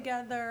married Yeah.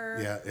 together.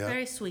 Yeah, yeah.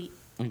 Very sweet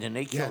And then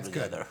they kill it's good.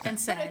 together. and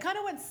But sad. it kind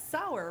of went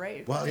sour,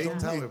 right? Well, It- don't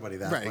tell it- everybody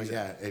that. right, But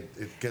yeah, it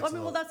gets. Well, I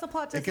mean, a well, that's the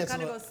plot twist, it gets a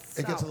kinda little- goes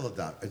It gets a sour. little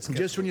dark.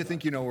 Just when you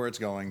think you know where it's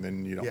going,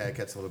 then you don't. Yeah, it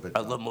gets a little bit. I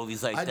dark. love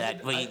movies like I that.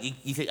 did- Where I-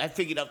 you think I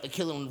figured out the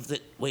killer and was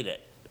it, wait a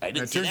I And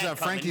didn't it see turns that out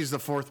coming. Frankie's the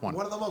fourth one.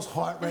 One of the most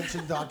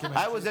heart-wrenching documentaries.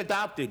 I was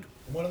adopted.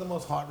 One of the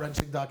most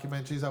heart-wrenching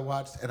documentaries I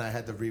watched, and I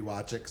had to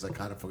rewatch it because I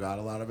kind of forgot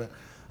a lot of it.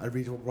 I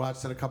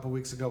rewatched it a couple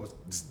weeks ago.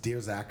 Was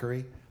Dear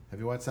Zachary? Have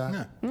you watched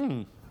that?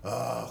 Yeah.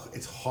 Oh,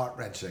 it's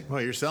heart-wrenching.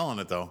 Well, you're selling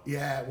it though.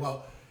 Yeah,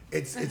 well,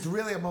 it's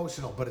really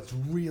emotional, but it's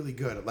really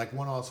good. It, like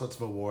won all sorts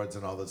of awards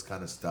and all this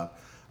kind of stuff.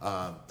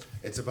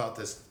 It's about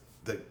this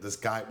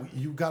guy.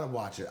 You got to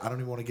watch it. I don't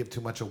even want to give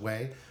too much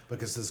away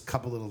because there's a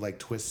couple little like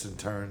twists and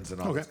turns and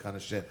all this Okay. kind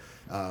of shit.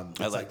 I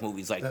It's like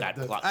movies like that.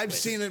 Plot I've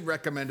twist. seen it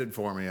recommended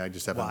for me. I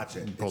just haven't Watch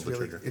it. pulled It's the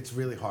really, trigger. it's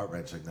really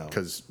heart-wrenching though.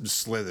 Because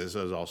Slithers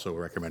is also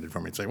recommended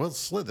for me. It's like, well,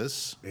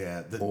 Slithers.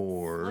 Yeah,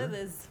 Or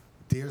Slithers.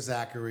 Dear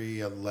Zachary,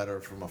 a letter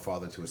from a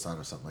father to a son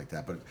or something like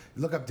that. But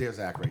look up Dear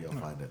Zachary, you'll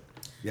find it.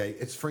 Yeah,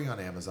 it's free on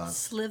Amazon.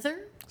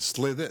 Slither?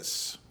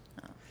 Slithers.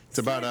 It's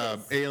about a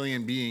Slithers.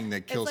 alien being that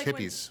It's kills like when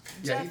hippies.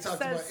 Yeah, he Jeff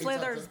talked says about- he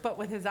Slithers, talked- but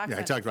with his accent. Yeah,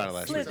 I talked about it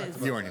last week.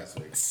 Slithers. You weren't here. Last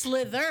week.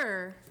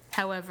 Slither,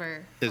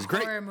 however, Is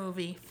great. horror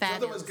movie. So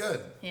Fabulous. that was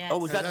good. Yeah. Oh,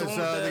 was that That's the one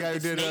with the guy who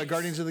did snakes?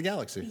 Guardians of the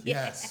Galaxy.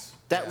 Yes.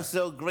 That was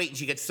so great.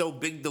 She gets so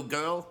big, the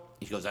girl.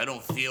 She goes, I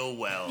don't feel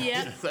well.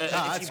 Yeah.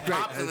 that's she great.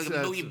 pops and like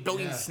That's- a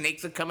billion yeah.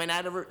 snakes are coming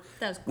out of her.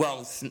 That was great.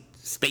 Well,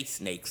 space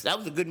snakes. That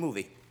was a good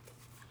movie.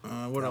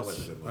 What That else? was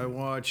a good movie. I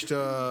watched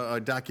a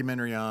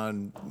documentary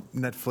on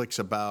Netflix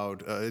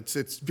about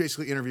it's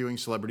basically interviewing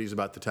celebrities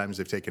about the times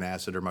they've taken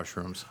acid or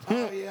mushrooms.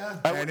 Oh, yeah.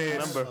 And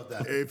remember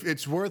that.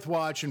 it's worth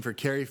watching for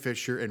Carrie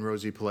Fisher and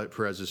Rosie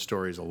Perez's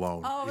stories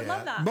alone. Oh, I Yeah.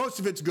 love that. Most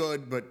of it's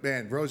good, but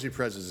man, Rosie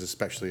Perez's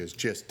especially is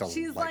just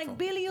delightful. She's like,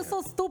 Billy, you're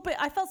so stupid.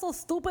 I felt so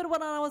stupid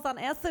when I was on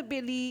acid,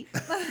 Billy.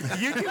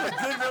 You do a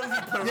good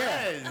Rosie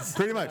Perez.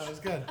 pretty much. That was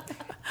good.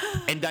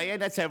 And Diane,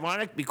 that's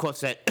ironic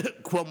because at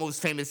Cuomo's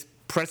famous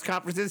press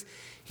conferences,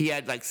 he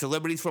had like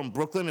celebrities from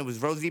Brooklyn. It was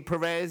Rosie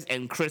Perez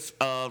and Chris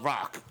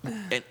Rock.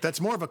 And,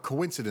 That's more of a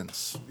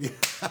coincidence.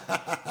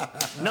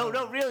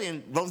 no, really.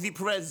 And Rosie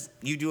Perez,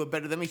 you do it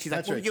better than me. She's like,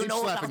 That's well, right. you Keep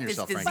know slapping about this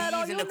yourself, disease Frank.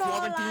 But in you the know,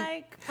 quarantine.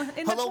 like,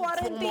 in Hello, the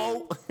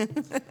quarantine.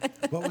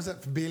 Cuomo. What was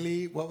that?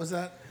 Billy? What was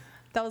that?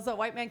 That was the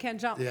White Man Can't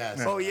Jump.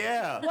 Yes. Oh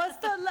yeah. What's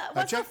the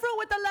check- fruit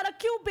with the letter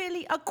Q,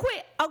 Billy? A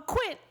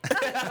quit.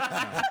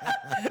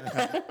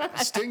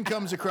 Sting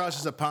comes across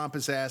as a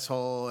pompous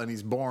asshole, and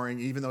he's boring,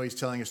 even though he's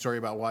telling a story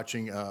about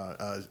watching,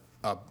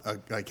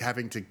 like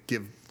having to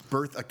give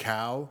birth a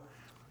cow.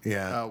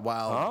 Yeah.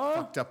 While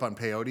fucked up on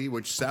peyote,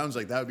 which sounds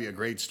like that would be a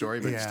great story,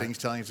 but Yeah. Sting's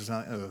telling us it's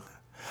not. Ugh.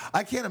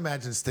 I can't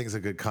imagine Sting's a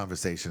good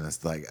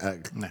conversationist. Like, I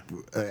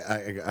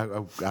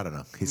don't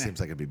know. He seems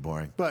like it'd be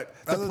boring. But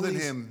The other than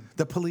police- him-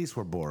 the police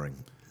were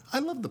boring. I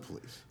love the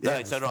police.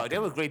 Yeah, so no, they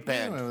were a great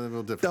Yeah, band. a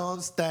little different.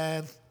 Don't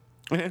stand.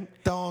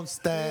 Don't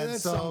stand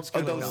that so song's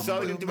close good. Although,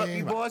 sorry to interrupt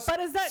you, boss. But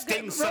is that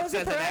Sting good? sucks Rosie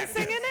as an Perez actor.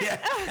 singing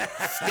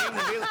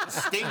it?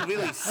 Sting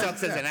really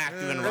sucks as an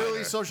actor and Early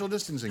writer. social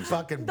distancing. song.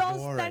 fucking Don't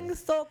boring. stand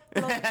so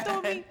close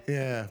to me.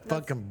 Yeah,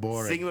 fucking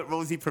boring. Sing with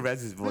Rosie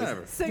Perez's voice.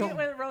 Whatever. Sing it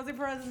with Rosie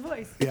Perez's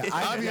voice. Yeah,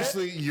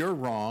 Obviously, you're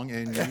wrong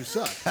and you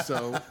suck.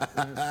 So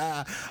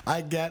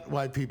I get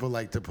why people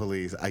like the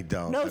police. I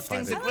don't. No, I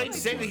find Sting's a it- I great like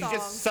singer. two He songs,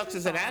 just sucks two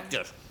as an songs.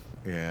 actor.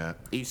 Yeah.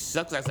 He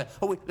sucks as a.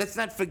 Oh wait, let's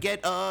not forget.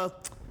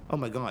 Oh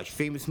my gosh,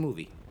 famous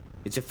movie.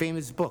 It's a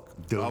famous book.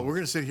 we're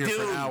going to sit here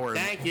for an Dude, hour.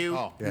 thank you.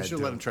 Oh, Yeah, you should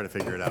dude. let him try to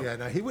figure it out. Yeah,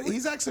 no,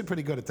 he's actually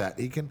pretty good at that.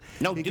 He can.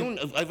 No, he can-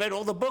 Dune. I read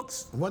all the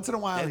books. Once in a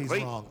while They're he's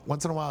great. wrong.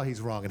 Once in a while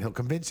he's wrong, and he'll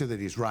convince you that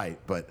he's right.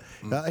 But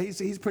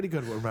he's pretty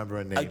good at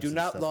remembering names. I do and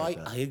not stuff lie. like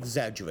that. I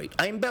exaggerate.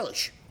 I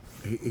embellish.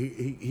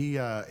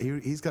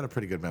 He's got a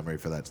pretty good memory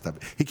for that stuff.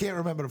 He can't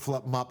remember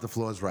to mop the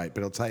floors right,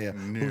 but he'll tell you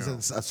who's in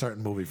a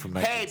certain movie from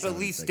Hey, but at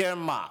least 1976. they're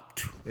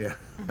mopped. Yeah.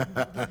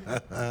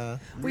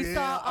 We Yeah,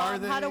 saw are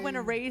How to they? Win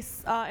a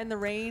Race in the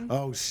Rain.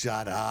 Oh,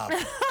 shut up!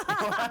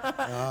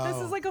 This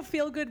is like a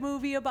feel-good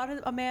movie about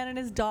a man and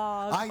his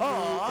dog. I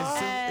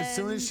knew as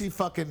soon as she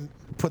fucking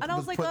put. and I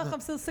was like, put ugh, the-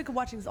 I'm so sick of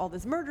watching all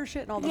this murder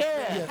shit and all this.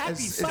 Yeah, shit. happy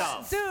as-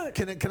 stuff.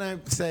 Dude, Can I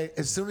say,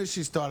 as soon as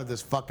she started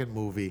this fucking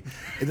movie,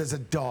 there's a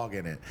dog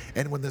in it.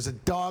 And when there's a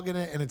dog in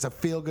it and it's a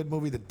feel-good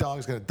movie, the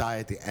dog's going to die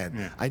at the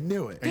end. I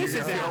knew it. This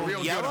You're is gonna feel a real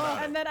good yellow.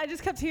 about it. and then I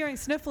just kept hearing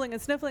sniffling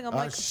and sniffling. I'm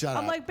like, shut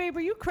I'm up. like, babe,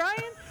 are you crying?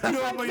 He's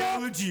No, like, my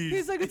allergies.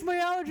 He's like, it's my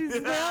allergies.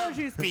 It's my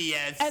allergies.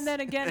 BS. And then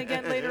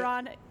again later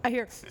on, I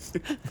hear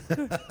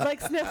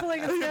like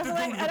sniffling and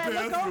sniffling, and I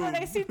look over and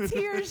I see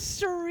tears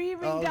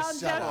streaming Oh, down shut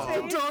Jeff's up.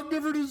 face. Dog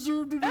never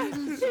deserved to do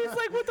He's this.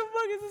 like, what the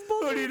fuck is this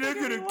bullshit? Honey, they're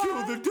Fucking gonna kill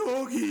what? the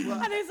doggy.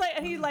 And he's like,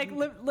 and he like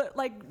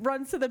like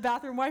runs to the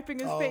bathroom, wiping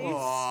his face.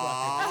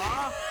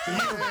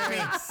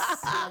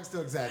 Dogs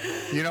to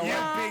exaggerate. You know You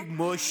what? big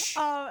mush.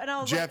 And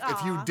I was Jeff, like,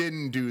 if you "Aw."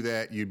 didn't do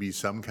that, you'd be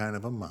some kind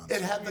of a monster.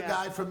 It had the Yeah.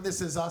 guy from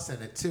This Is Us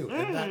in it too.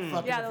 And that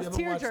fucking, Yeah, if you those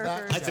ever watched that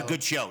tearjerkers. That's a show-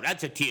 good show.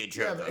 That's a Yeah,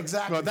 tearjerker.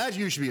 exactly. Well, that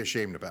you should be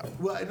ashamed about.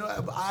 Well,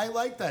 I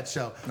like that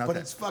show, but Okay.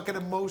 it's fucking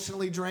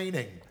emotionally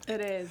draining.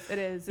 It is. It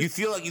is. You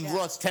feel like you've Yeah.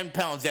 lost 10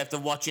 pounds after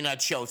watching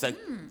that show. It's like,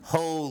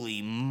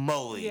 holy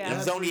moly. Yeah. It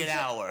was only an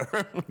hour.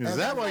 Is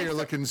that why you're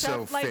looking so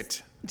Jeff likes,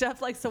 fit?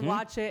 Jeff likes to Hmm?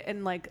 watch it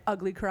and like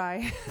ugly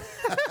cry.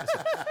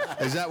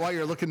 Is that why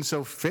you're looking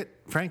so fit,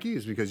 Frankie?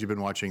 Is because you've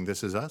been watching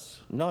This Is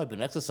Us? No, I've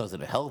been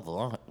exercising a hell of a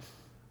lot.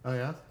 Oh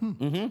yeah.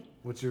 Mm-hmm.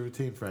 What's your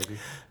routine, Frankie?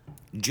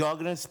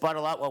 Jogging in Spot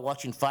a lot while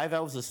watching 5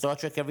 hours of Star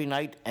Trek every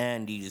night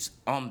and these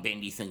arm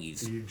bendy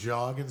thingies. You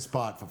jog and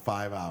spot for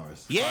 5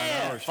 hours. Yeah,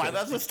 hours 5 straight.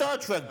 hours of Star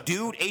Trek,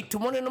 dude. 8 to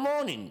 1 in the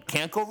morning.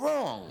 Can't go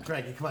wrong.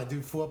 Frankie, come on,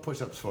 do 4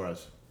 push-ups for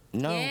us.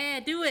 No.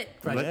 Yeah, do it.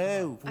 Frankie,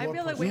 No. I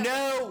feel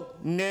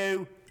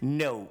like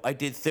No. I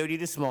did 30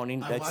 this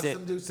morning. I That's watched it.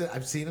 him do.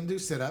 I've seen him do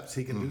sit-ups.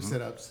 He can do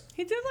sit-ups.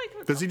 he did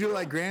like. Does he do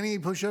like granny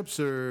push-ups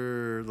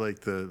or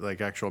like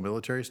actual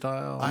military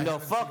style? I No,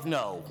 haven't fuck seen-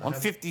 no. I I'm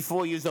haven't-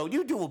 54 years old.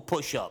 You do a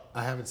push up.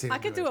 I haven't seen. I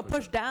him could do a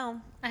push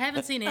down. I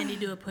haven't seen Andy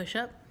do a push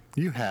up.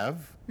 You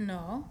have?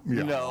 No,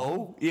 Yeah.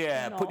 No.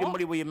 Yeah, put your No.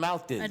 money where your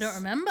mouth is. I don't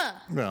remember.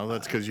 Well,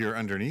 that's because you're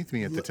underneath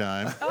me at the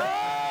time.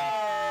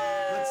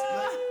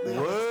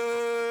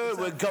 Whoa,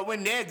 we're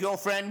going there,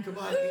 girlfriend. Come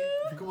on,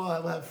 come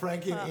on. We'll have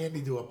Frankie and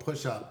Andy do a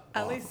push-up.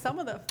 At least some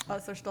of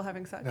us are still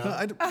having sex.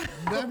 I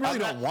really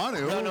don't want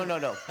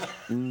to.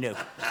 No.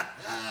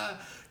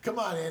 Come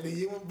on, Andy.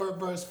 You and Bert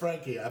versus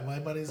Frankie. My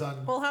money's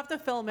on. We'll have to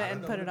film it I don't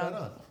and know put what it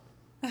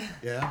we on.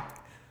 got Yeah.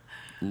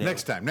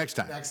 Next time. Next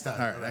time. All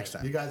right, next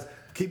time. You guys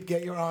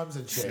get your arms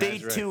in shape. Stay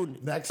right.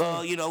 tuned. Next We'll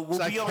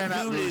So I be on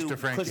cannot lose to Hulu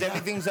Frankie. because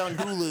everything's on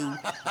Hulu.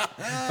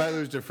 If I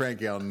lose to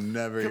Frankie, I'll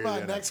never Come hear on,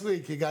 that. next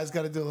week you guys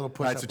got to do a little All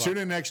push-up. right, so tune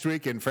in next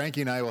week, and Frankie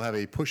and I will have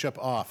a push-up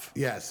off.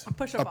 Yes.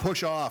 Push A up.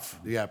 push-off.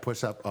 Yeah,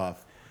 push-up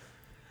off.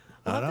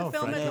 We'll I have don't to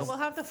film it. Frankie's- We'll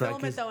have to film it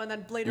Frankie's- though, and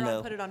then later on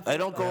No, put it on. I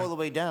don't go Facebook. all the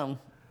way down.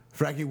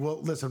 Frankie, we'll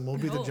be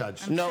the Oh,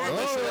 judge. I'm No, sure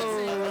unless that's you're,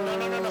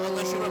 it. no,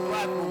 unless you're a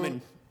black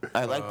woman.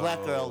 I like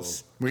black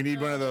girls. We need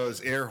one of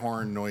those air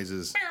horn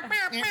noises.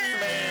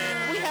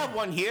 We have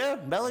one here.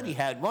 Melody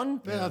had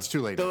one. Yeah, it's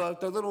too late.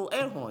 The little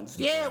air horns.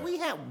 Yeah, we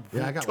have.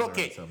 Yeah, I got one took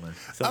around it. somewhere.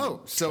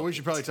 Oh, so we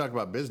should probably talk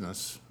about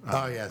business.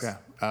 Oh, yes.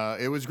 Yeah.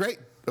 It was great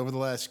over the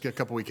last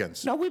couple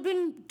weekends. No, we've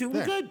been doing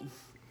There. good.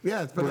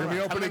 Yeah, it's been We're a going to be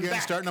lot. open Coming again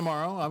back. starting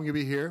tomorrow. I'm going to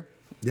be here.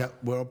 Yeah,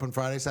 we're open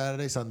Friday,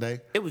 Saturday,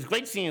 Sunday. It was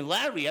great seeing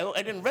Larry. I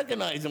didn't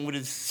recognize him with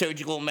his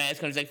surgical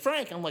mask. And he's like,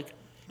 Frank. I'm like,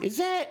 is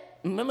that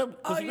Remember?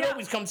 Because Oh, he yeah.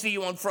 always come see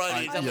you on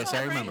Fridays. I- yes,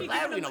 I remember. Frankie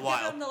Larry giving in a him, while.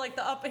 giving him the, like,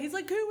 the up. He's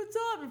like, "Hey, what's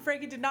up?" And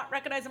Frankie did not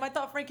recognize him. I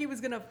thought Frankie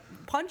was gonna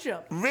punch him.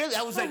 Really?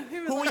 I was like, He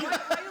was who are like, you?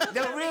 "Why you looking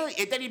No, at me?" really.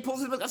 And then he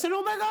pulls his book. I said,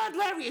 oh my God,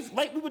 Larry, it's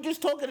right. We were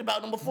just talking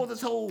about him before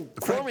this whole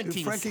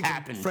quarantine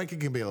happened. Frankie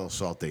can be a little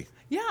salty.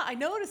 Yeah, I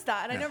noticed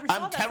that, and I never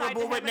I'm saw that side to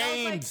terrible him, with and I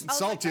was like- names. I was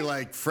Salty "Hey."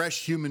 like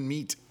fresh human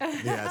meat.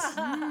 Yes.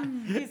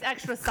 He's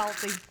extra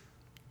salty,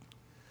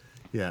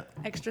 Yeah.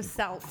 extra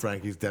salt.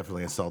 Frankie's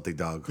definitely a salty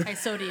dog. High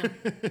sodium.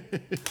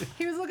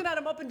 He was looking at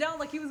him up and down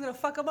like he was gonna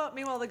fuck him up.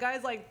 Meanwhile, the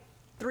guy's like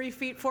 3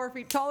 feet, 4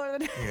 feet taller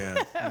than him.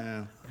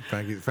 Yeah.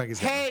 Frankie's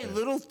Hey,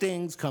 little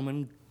things come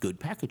in good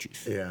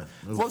packages. Yeah.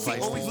 Well, see,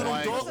 always little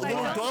Why? dogs, Listen, I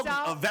little don't dogs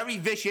doubt- are very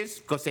vicious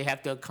because they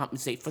have to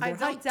compensate for I their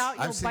don't height. doubt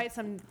you'll I've seen-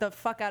 bite the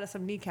fuck out of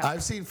some kneecap.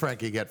 I've seen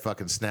Frankie get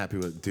fucking snappy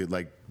with dude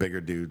like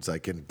bigger dudes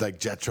like in like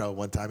Jetro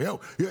one time.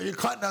 Yo, you're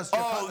cutting us.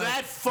 You're Oh, cutting us."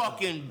 that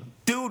fucking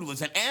dude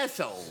was an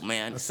asshole,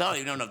 man. Sorry,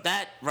 you don't know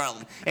that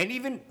relevant. And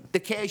even the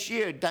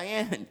cashier,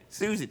 Diane,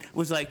 Susan,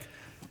 was like,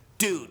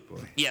 dude,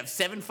 you have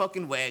 7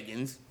 fucking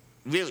wagons.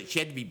 Really, she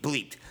had to be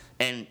bleeped.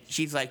 And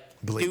she's like,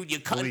 Bleep. dude,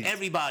 you're cutting Bleep.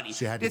 everybody.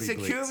 She had The to be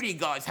bleeped. security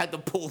guards had to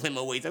pull him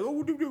away. He's like, oh,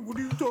 what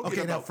are you talking Okay,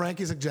 now about?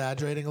 Frankie's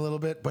exaggerating a little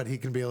bit, but he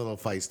can be a little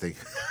feisty.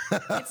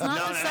 It's not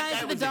No, the that size guy of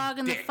the was a dog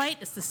in the dick. fight.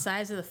 It's the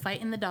size of the fight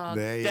in the dog.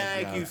 There you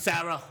Thank go. you,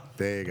 Sarah.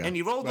 There you go. And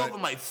he rolled But over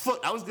my foot.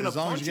 I was gonna as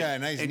long as punch you got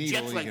him. a nice and needle,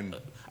 Jeff's you like, can-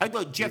 I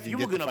thought Jeff, you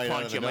were get the gonna fight out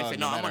punch of the him. I dog, said,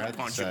 no no, I'm matter gonna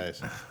how punch the him.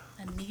 size.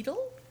 A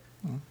needle?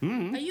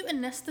 Hmm? Are you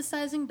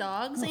anesthetizing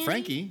dogs, Andy?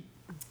 Frankie.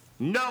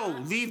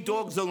 No, leave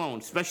dogs alone,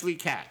 especially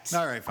cats.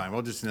 All right, fine.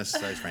 We'll just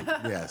anesthetize Frankie.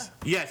 Yes.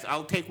 Yes,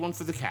 I'll take one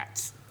for the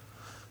cats.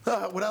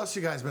 What else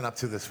you guys been up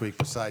to this week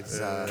besides?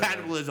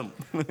 Cannibalism.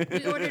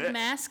 We ordered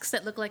masks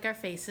that look like our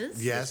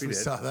faces. Yes, we we did.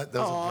 saw that.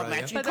 Those Oh, are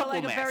brilliant. matching but they're couple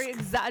like a very mask.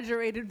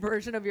 exaggerated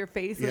version of your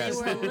face. Yes. They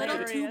were a little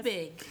too Hilarious.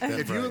 big. They're If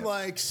you brilliant. would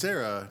like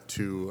Sarah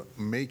to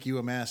make you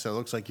a mask that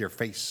looks like your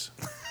face,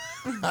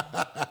 Go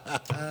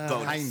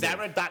to kind of.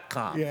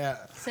 Sarah.com. Yeah.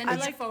 Send I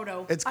me like- a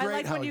photo. It's I great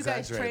like how when you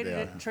guys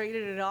exaggerated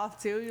traded it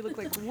off too. You look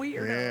like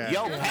weird. Yeah.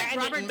 Yo, I look like patent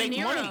it Robert and De make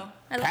Niro. money.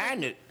 I look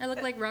Patent like, it. I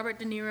look like Robert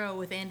De Niro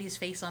with Andy's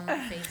face on my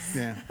face.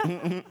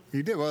 yeah,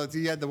 you did. Well,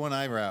 you had the one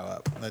eyebrow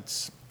up.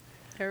 That's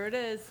There it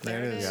is. There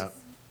it is. Yeah.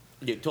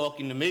 You're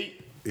talking to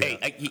me? Yeah.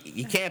 Hey,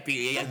 you can't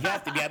be. You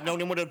have to be. I've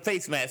known him with a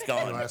face mask You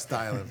on. are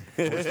styling.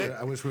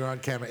 I wish we were on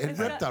camera. It It's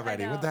ripped not- I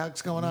already. What know. the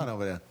heck's going on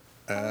over there?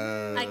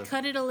 I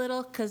cut it a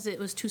little because it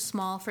was too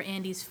small for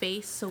Andy's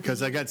face. So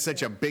because I got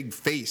such a big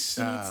face.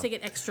 he needs to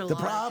get extra The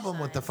large problem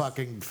with the size.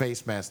 fucking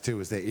face mask too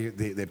is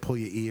they pull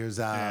your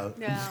ears out,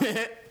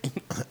 Yeah.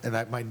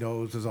 and my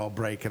nose is all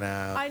breaking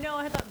out. I know.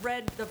 I had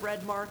the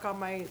red mark on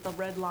the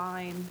red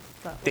line.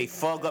 That They was-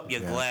 fog up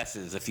your Yeah.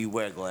 glasses if you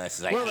wear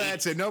glasses. I Well, hate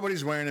that's it.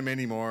 Nobody's wearing them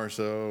anymore,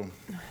 so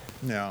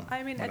no.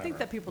 I mean, I think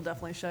that people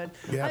definitely should.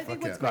 Yeah, I think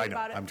fuck what's yeah. great I know,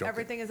 about I'm it, joking.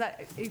 everything is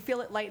that you feel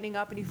it lightening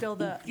up and you feel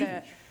the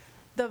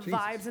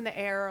vibes in the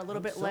air are a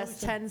little bit less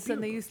tense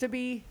than they used to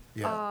be.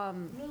 Yeah.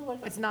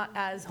 It's not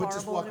as But horrible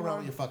just walk anymore. around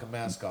with your fucking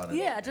mask on.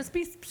 Yeah, just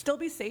still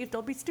be safe.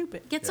 Don't be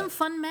stupid. Get some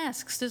fun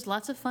masks. There's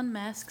lots of fun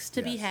masks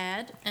to be Yes.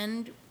 had,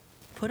 and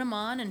put them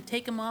on and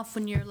take them off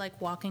when you're like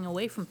walking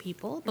away from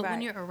people. But when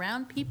Right. you're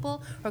around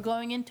people or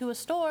going into a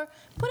store,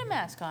 put a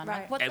mask on.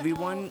 Right. Like, what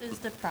Everyone, the hell is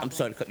the problem? I'm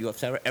sorry to cut you off,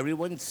 Sarah.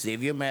 Everyone,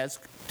 save your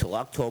mask till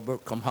October.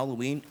 Come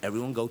Halloween,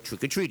 everyone go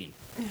trick or treating,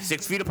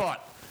 6 feet apart,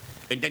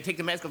 and then take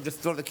the mask off. Just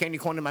throw the candy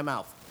corn in my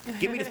mouth.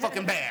 Give me the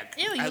fucking bag.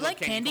 Ew, I you love like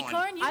candy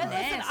corn? You I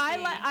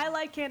nasty.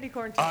 like candy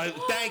corn too.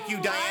 Thank you,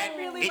 Diane. I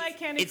really like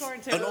candy it's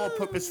corn, too. an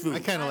all-purpose food. I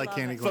kind of like love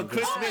candy it. corn. For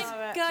Christmas, Oh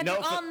my God, No,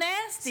 you're for- all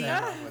nasty.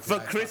 For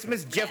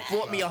Christmas, Jeff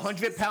bought me a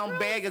 100-pound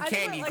bag of I think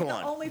we're, candy like, the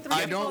corn. only three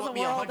I people don't- in Bought the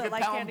me a world that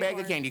like 100-pound candy bag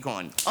corn. of candy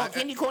corn. Oh,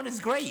 candy corn is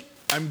great.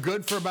 I'm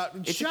good for about.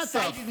 It's Shut the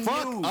exciting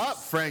fuck news. up,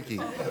 Frankie.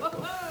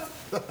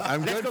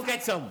 I'm Let's good. go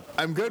get some.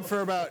 I'm good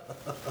for about.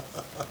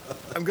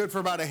 I'm good for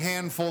about a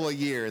handful a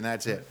year, and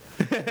that's it.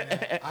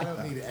 I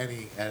don't need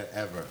any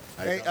ever.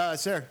 Hey,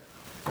 Sarah.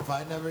 If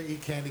I never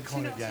eat candy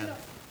corn knows, she again, knows.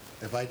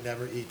 if I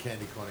never eat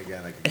candy corn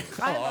again, I can.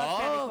 I love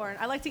candy corn.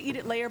 I like to eat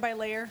it layer by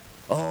layer.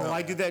 Oh,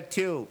 I do that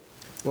too.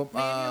 Well,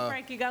 Me and you,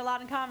 Frankie, got a lot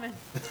in common.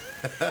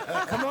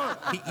 Come on.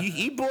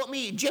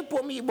 Jeff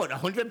bought me, what, a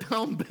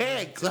 100-pound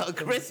bag for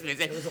Christmas.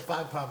 It was a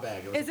 5-pound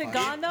bag. Is it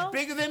gone though?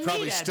 Bigger than me.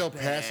 Probably that still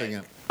bag. passing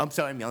it. I'm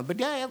sorry, Mel, but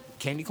yeah,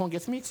 candy corn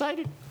gets me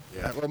excited.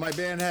 Yeah. Well, my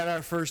band had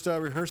our first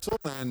rehearsal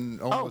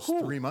in almost cool.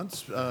 3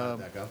 months,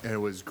 that go? and it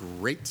was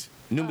great.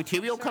 New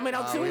material coming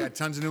out We soon? had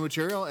tons of new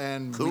material,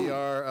 and we Cool.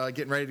 are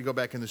getting ready to go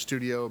back in the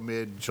studio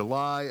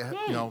mid-July.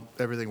 You know,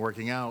 everything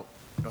working out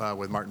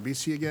with Martin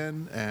BC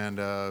again, and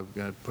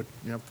gonna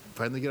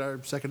finally get our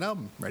second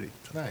album ready.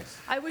 Nice.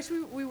 I wish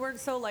we weren't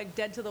so like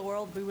dead to the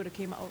world. We would have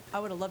came out. I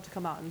would have loved to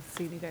come out and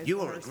see you guys.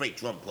 You are a rehearse. great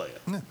drum player.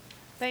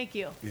 Thank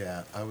you.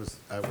 Yeah, I wasn't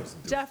doing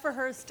Jeff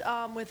rehearsed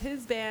with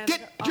his band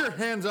Get your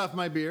hands off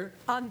my beer.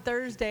 on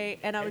Thursday,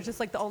 and I was just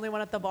like the only one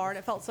at the bar, and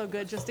it felt so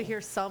good just to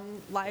hear some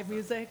live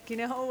music, you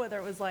know, whether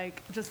it was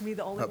like just me,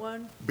 the only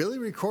one. Billy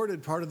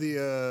recorded part of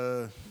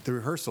the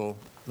rehearsal.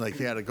 Like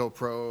he had a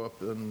GoPro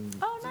up, and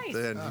Oh, nice.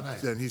 and, Oh,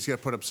 nice. and he's gonna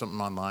put up something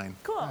online.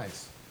 Cool.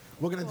 Nice.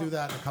 we're gonna do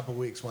that in a couple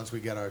weeks once we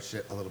get our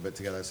shit a little bit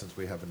together. Since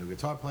we have a new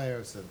guitar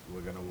player, so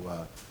we're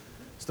gonna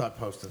start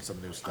posting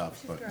some new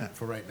stuff. But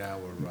for right now,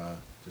 we're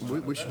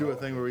just We should do a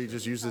thing where we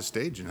just use this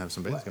stage and have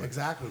some bands come in.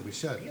 exactly. We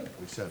should.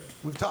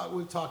 We've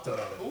talked about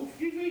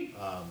it.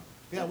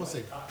 Yeah, we'll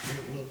see.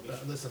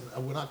 Listen,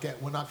 we're not going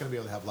to be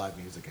able to have live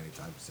music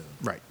anytime soon.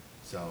 Right.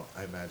 So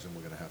I imagine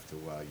we're going to have to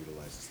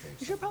utilize the stage.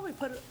 You should probably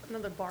put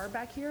another bar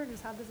back here and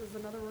just have this as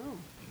another room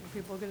where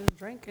people get to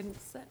drink and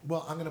sit.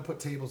 Well, I'm going to put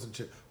tables and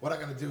chairs. What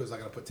I'm going to do is I'm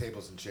going to put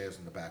tables and chairs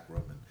in the back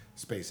room and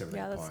space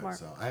everything Yeah, that's apart.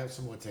 smart. So I have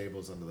some more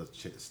tables under the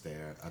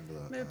stair. Under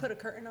the. Maybe put a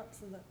curtain up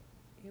so that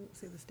you don't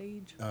see the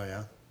stage. Oh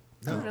yeah.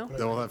 I don't know.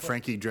 Then we'll have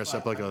Frankie dress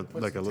up like a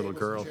Put like a some little tables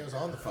girl. and chairs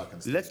on the fucking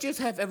stage. Let's just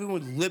have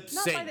everyone lip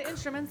Not by sync. the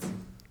instruments.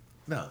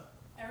 No.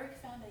 Eric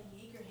found a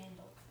Jaeger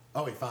handle.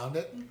 Oh, he found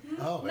it.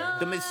 Oh, very No.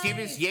 The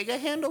mysterious Jaeger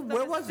handle?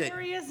 Where was it?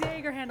 Mysterious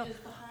Jaeger handle.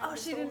 Oh,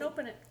 she didn't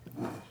open it.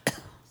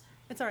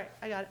 It's all right.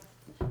 I got it.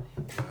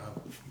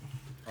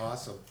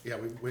 Awesome. Yeah,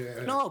 we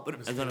No, but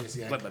I'm gonna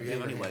mysterious grab my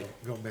beer anyway.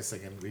 Go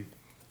missing, and we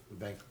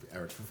thank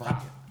Eric for finding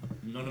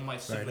it. None of my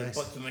Very cigarette nice.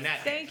 butts in my neck.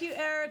 Thank you,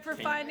 Eric, for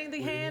finding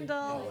the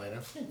handle.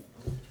 Later.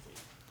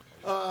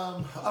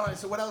 All right.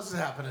 So what else is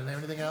happening?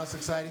 Anything else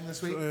exciting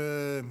this week?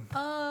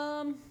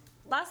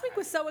 Last week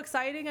was so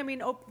exciting. I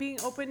mean, being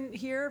open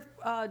here,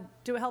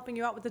 helping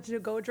you out with the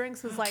to-go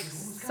drinks was like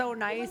so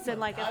nice, and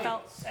like it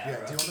felt Yeah.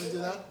 Do you want me to do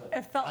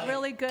that?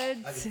 really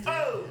good. I can do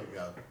that. There you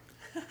go.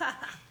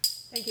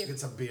 Thank you. Get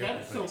some beer.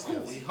 That's so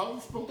cool. We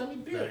haven't smoked any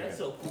beer. That's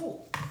so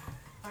cool.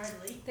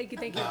 Hardly. Thank you.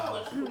 Thank you. Oh,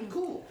 it's pretty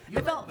cool.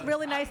 It felt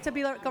really nice to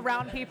be like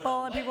around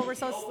people, and people were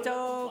so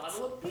stoked.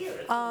 Bottle of beer.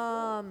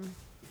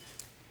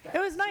 It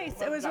was nice.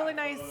 It was really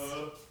nice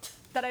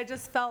that I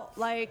just felt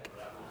like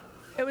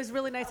it was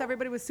really nice.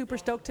 Everybody was super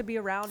stoked to be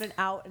around and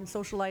out and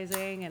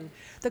socializing, and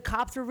the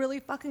cops were really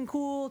fucking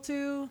cool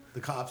too.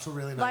 The cops were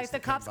really nice. Like the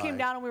that cops came by.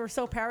 down and we were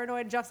so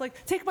paranoid. Jeff's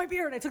like, "Take my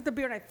beer," and I took the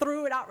beer and I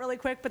threw it out really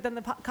quick. But then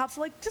the cops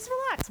were like, "Just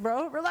relax,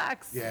 bro.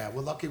 Relax." Yeah,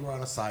 we're lucky we're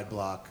on a side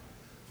block.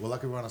 We're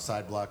lucky we're on a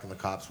side block, and the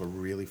cops were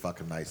really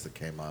fucking nice that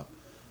came up.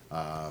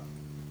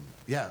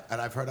 Yeah, and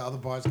I've heard other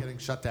bars getting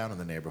shut down in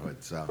the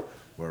neighborhood, so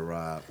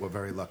we're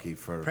very lucky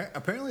for.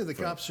 Apparently, the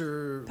cops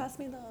are Pass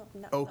me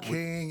the.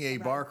 okaying a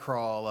bar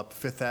crawl up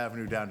Fifth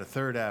Avenue down to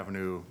Third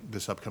Avenue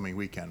this upcoming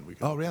weekend.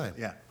 Oh, really?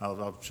 Yeah,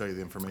 I'll show you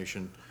the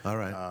information. All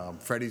right.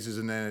 Freddy's is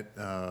in it.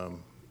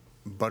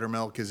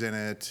 Buttermilk is in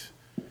it.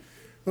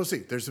 We'll see.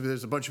 There's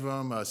a bunch of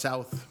them.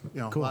 South, a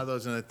lot of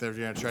those in it. They're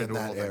trying to In do a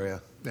that whole thing.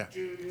 area. Yeah,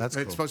 That's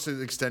it's cool. supposed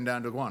to extend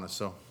down to Iguana.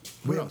 So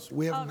who knows?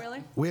 We have Oh,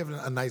 really? We have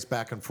a nice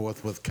back and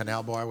forth with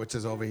Canal Bar, which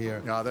is over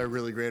here. No, they're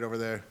really great over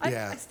there.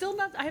 Yeah.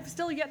 I have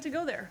still yet to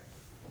go there.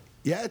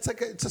 Yeah, it's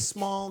a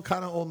small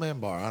kind of old man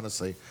bar,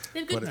 honestly.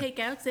 They have good But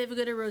takeouts. They have a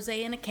good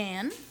rosé in a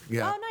can.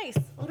 Yeah. Oh,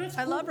 nice.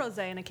 I love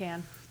rosé in a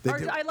can. They Or,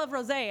 do. I love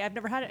rosé. I've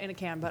never had it in a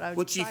can, but I would.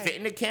 Would she try fit it.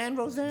 in a can,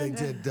 Roseanne? They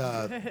did. They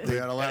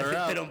got to let her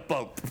out.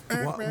 Bump.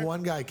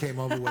 One guy came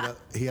over with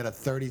he had a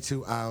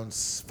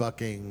 32-ounce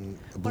fucking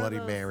Bloody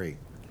those- Mary.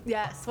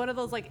 Yes, one of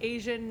those like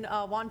Asian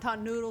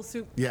wonton noodle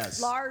soup.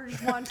 Yes. Large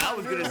wonton. I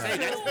was gonna say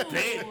that's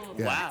big.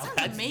 Yeah. Wow,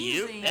 that's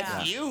amazing. huge. That's Yeah.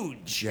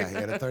 huge. Yeah, he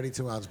had a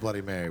 32-ounce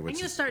Bloody Mary. I'm Which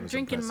gonna is- start was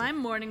drinking impressive. my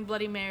morning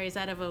Bloody Marys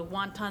out of a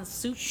wonton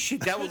soup.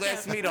 Shit, that would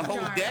last me the whole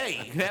jar.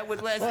 day. That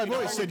would last Well, me I've the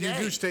always whole said you day.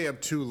 do stay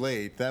up too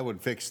late. That would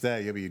fix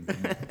that. You'll be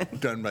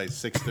done by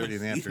 6:30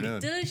 in the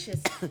afternoon.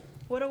 Delicious.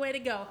 What a way to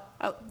go.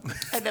 Oh,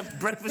 I'd have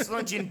breakfast,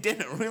 lunch, and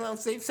dinner. Really, I'll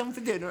save some for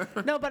dinner.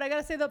 No, but I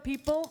gotta say though,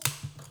 people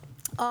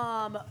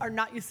are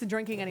not used to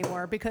drinking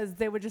anymore because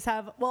they would just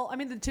have. Well, I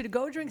mean, the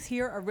to-go drinks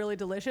here are really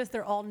delicious.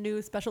 They're all new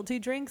specialty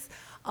drinks.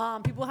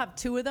 People have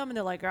 2 of them and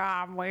they're like,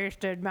 I'm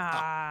wasted, man.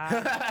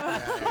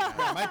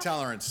 Yeah, my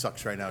tolerance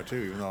sucks right now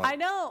too. Even though I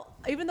know.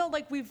 Even though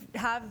like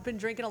have been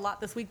drinking a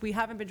lot this week, we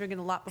haven't been drinking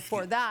a lot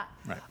before that.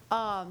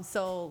 Right.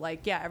 So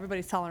like yeah,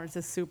 everybody's tolerance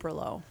is super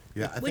low.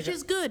 Yeah, I think Which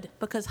is good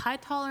because high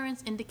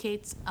tolerance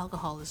indicates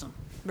alcoholism.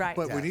 Right.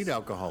 but we Yes. need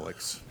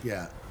alcoholics.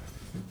 Yeah.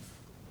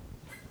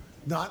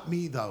 Not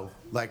me though.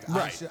 Like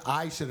Right.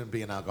 I shouldn't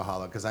be an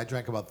alcoholic because I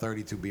drank about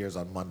 32 beers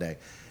on Monday,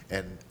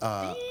 and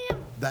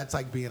that's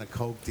like being a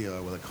Coke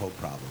dealer with a Coke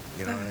problem.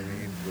 You know what I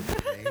mean?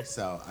 With me,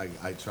 so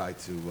I try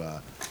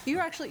to.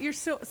 You're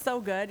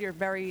so good. You're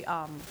very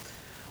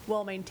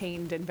well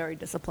maintained and very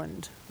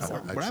disciplined. So. I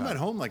When I'm try. at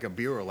home, like a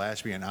beer will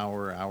last me an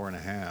hour, hour and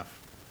a half.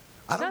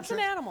 I don't That's an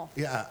drink- animal.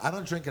 Yeah, I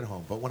don't drink at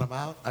home, but when I'm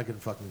out, I can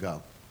fucking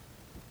go.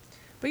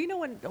 But you know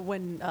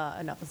when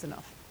enough is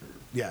enough.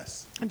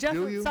 Yes. And Jeff,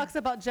 Do what you? sucks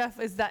about Jeff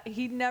is that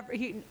he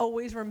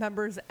always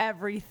remembers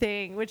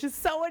everything, which is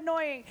so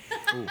annoying.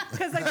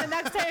 Because like the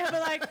next day he'll be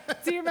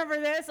like, "Do you remember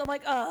this?" I'm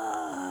like,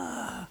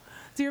 "Ugh."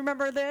 Do you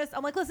remember this?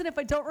 I'm like, listen, if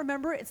I don't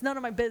remember it, it's none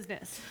of my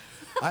business.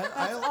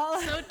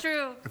 I So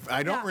true. If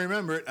I don't Yeah.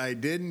 remember it, I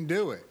didn't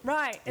do it.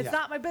 Right. It's Yeah.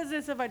 not my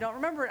business if I don't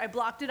remember it. I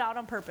blocked it out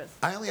on purpose.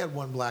 only had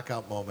one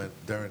blackout moment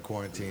during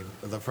quarantine.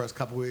 The first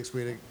couple weeks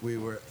we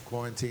were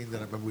quarantined, and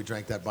I remember we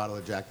drank that bottle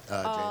of Jack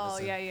Oh,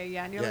 Jameson.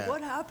 yeah. And you're Yeah. like,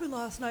 what happened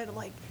last night? I'm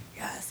like,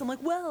 yes. I'm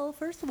like, well,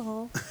 first of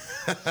all,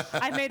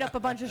 I made up a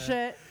bunch of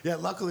shit. Yeah,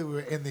 luckily we were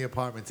in the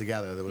apartment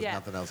together. There was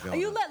nothing else going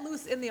You on. let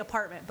loose in the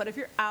apartment, but if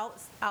you're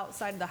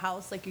outside of the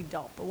house, like you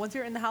don't. But once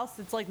you're in the house,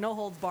 it's like no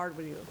holds barred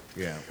with you.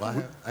 Yeah,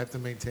 well, I have to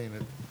maintain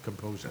a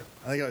composure.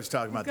 I think I was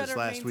talking about this gotta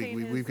last week.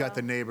 maintain We've got his,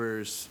 the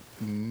neighbors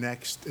in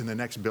the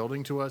next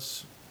building to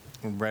us,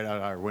 right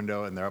out our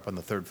window, and they're up on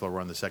the 3rd floor.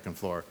 We're on the 2nd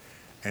floor.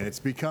 And it's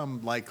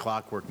become like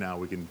clockwork now.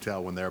 We can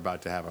tell when they're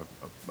about to have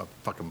a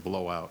fucking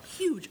blowout.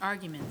 Huge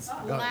arguments,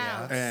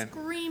 loud, And-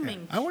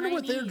 screaming. I wonder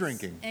what they're Chinese,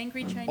 drinking.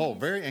 Angry Chinese. Oh,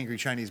 very angry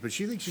Chinese, but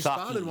she thinks she Sake.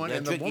 spotted one, They're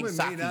and the drinking woman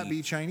may not sake.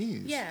 be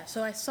Chinese. Yeah,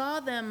 so I saw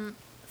them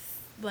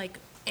like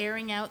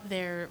airing out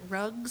their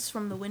rugs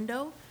from the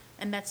window,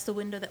 and that's the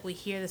window that we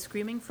hear the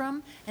screaming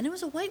from. And it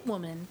was a white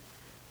woman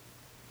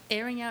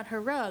airing out her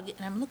rug,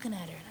 and I'm looking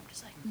at her, and I'm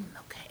just like,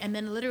 okay. And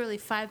then literally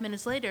 5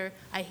 minutes later,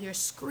 I hear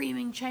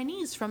screaming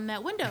Chinese from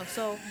that window.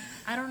 So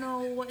I don't know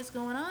what is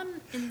going on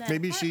in that.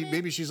 apartment.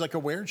 Maybe she's like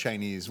aware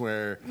Chinese,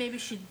 where Maybe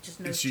she just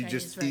knows she Chinese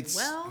just very eats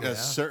well. a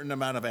certain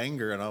amount of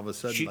anger, and all of a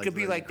sudden She could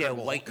be the like their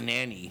Incredible white Hulk.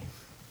 nanny.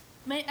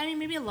 I mean,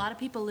 maybe a lot of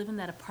people live in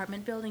that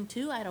apartment building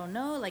too. I don't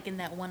know. Like in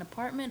that one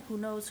apartment, who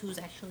knows who's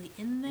actually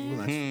in there? Well,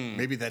 that's-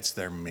 Maybe that's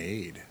their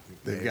maid.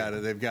 They've got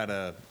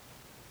a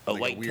A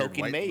like white weird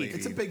token white maid. lady.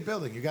 It's a big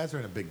building. You guys are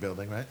in a big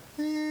building, right?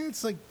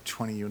 It's like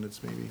 20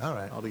 units maybe. All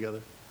right.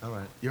 Altogether. All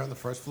right. You're on the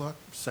 1st floor?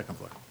 2nd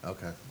floor.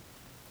 Okay.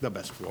 The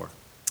best floor.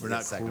 We're The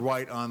not second.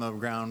 quite on the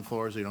ground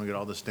floor, so you don't get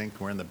all the stink.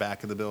 We're in the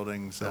back of the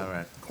building, so All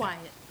right. Quiet,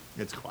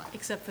 it's quiet.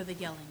 except for the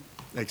yelling.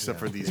 Except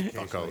for these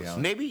fuckos. yeah.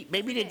 Maybe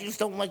they just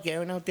don't like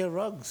airing out their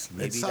rugs.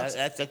 Maybe sucks.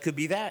 that could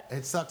be that.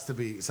 It sucks to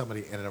be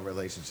somebody in a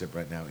relationship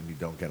right now and you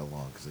don't get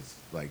along because it's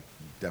like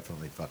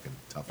definitely fucking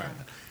tough right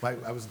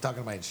now. I was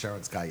talking to my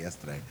insurance guy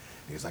yesterday.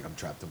 He was like, I'm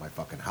trapped in my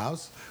fucking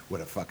house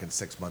with a fucking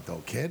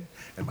 6-month-old kid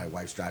and my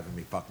wife's driving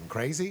me fucking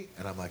crazy.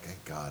 And I'm like,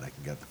 thank God I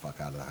can get the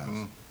fuck out of the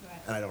house.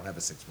 And I don't have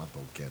a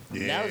 6-month-old kid.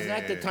 Now's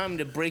not the time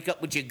to break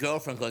up with your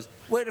girlfriend because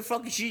where the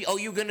fuck is she? Oh,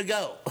 you gonna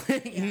go?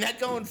 You're not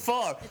going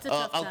far. It's a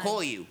tough I'll time.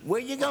 call you. Where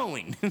you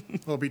going?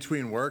 Well,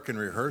 between work and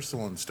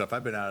rehearsal and stuff,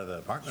 I've been out of the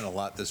apartment a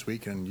lot this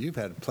week, and you've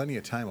had plenty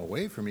of time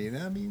away from me, and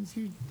that means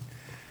you're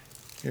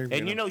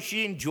and you know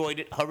she enjoyed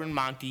it. Her and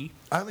Monty.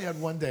 I only had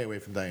one day away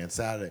from Diane,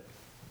 Saturday.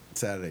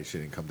 Saturday she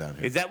didn't come down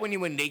here. Is that when you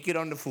were naked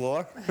on the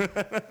floor?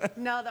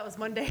 No, that was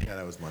Monday. Yeah,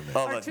 that was Monday.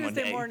 Oh, Or that's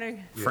Tuesday Monday.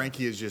 morning.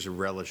 Frankie is just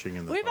relishing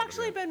in the We've photograph.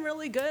 actually been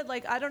really good.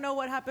 Like, I don't know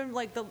what happened,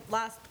 like, the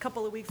last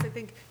couple of weeks. I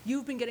think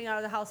you've been getting out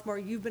of the house more.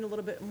 You've been a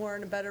little bit more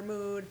in a better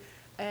mood.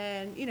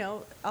 And, you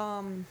know,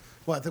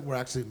 Well, I think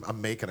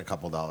I'm making a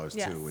couple dollars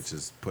Yes. too, which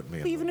is putting me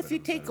in Even little if you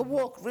bit of take a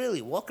walk,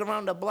 really, walk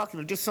around the block,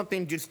 just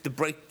something just to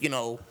break, a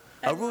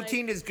And, like-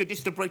 routine is good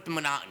just to break the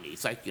monotony.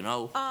 It's like,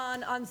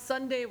 on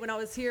Sunday when I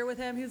was here with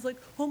him, he was like,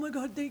 oh, my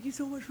God, thank you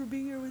so much for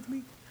being here with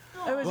me.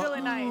 It was really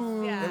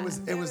nice.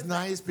 Yeah. It was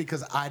nice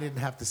because I didn't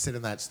have to sit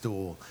in that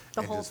stool The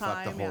and whole just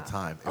fuck the time. whole Yeah.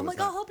 time. It I'm was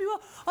like, I'll help you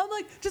out. I'm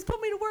like, just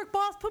put me to work,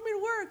 boss. Put me to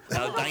work.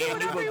 I'll do Diane, you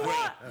whatever were you great.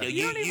 want.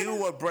 You, don't even you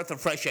were a breath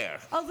of fresh air.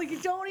 I was like, you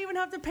don't even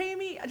have to pay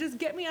me. Just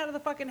get me out of the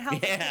fucking house.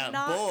 Yeah, I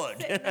cannot bored.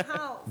 sit in the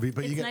house. But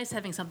you It's get nice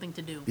having something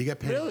to do. you get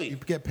paid. Really? You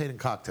get paid in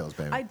cocktails,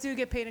 baby. I do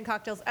get paid in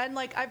cocktails, and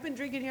like I've been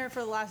drinking here for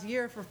the last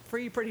year for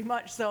free, pretty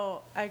much.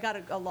 So I got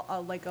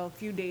like a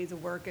few days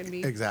of work in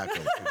me.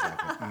 Exactly.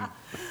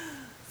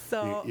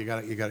 So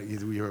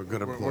You're a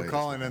good employee. We're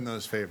calling in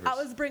those favors. I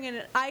was bringing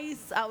in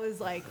ice. I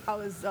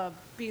was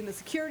being the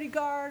security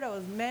guard. I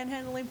was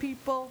manhandling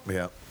people.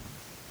 Yeah.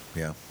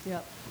 Yeah.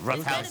 Yep.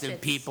 Roughhousing benefits.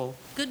 people.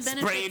 Good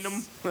Spraying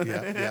them.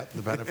 benefits. Yeah. Yeah.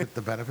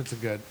 The benefits are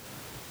good.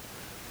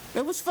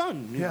 It was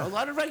fun. You Yeah. know, a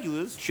lot of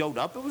regulars showed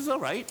up. It was all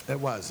right. It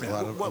was a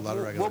lot of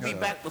regular. We'll be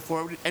back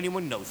before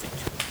anyone knows it.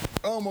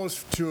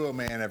 Almost to a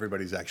man,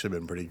 everybody's actually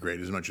been pretty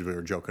great. As much as we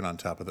were joking at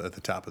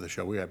the top of the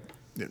show, we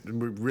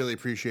really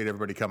appreciate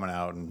everybody coming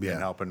out and Yeah.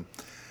 helping.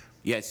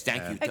 Yes,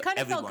 thank you. It to kind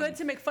of everyone. felt good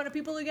to make fun of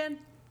people again.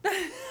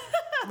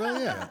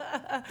 Well,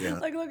 yeah. Yeah.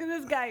 Like, look at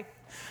this guy.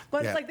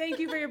 But Yeah. it's like, thank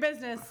you for your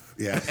business.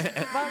 Yeah.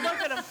 But look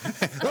at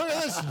him. Look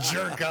at this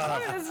jerk off.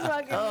 Look at this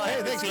fucking. I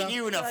haven't fucking seen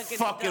you in a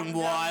fucking dum-dum.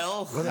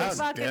 while. How dare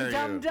Fucking you.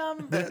 dum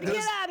dum. Get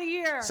out of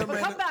here. some But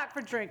come random- back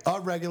for drinks.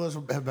 Our regulars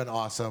have been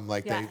awesome.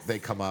 Like Yes. they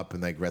come up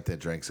and they get their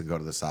drinks and go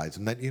to the sides,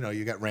 and then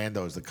you got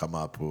randos that come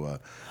up who.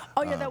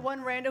 Oh yeah, that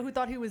one rando who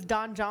thought he was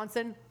Don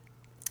Johnson,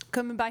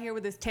 coming by here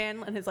with his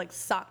tan and his like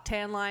sock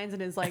tan lines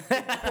and his like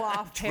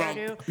coiffed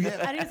hairdo,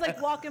 Yeah. and he's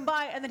like walking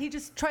by, and then he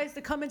just tries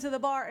to come into the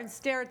bar and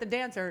stare at the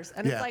dancers,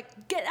 and Yeah. it's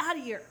like, get out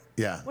of here.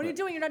 Yeah. What are you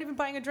doing? You're not even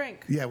buying a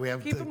drink. Yeah, we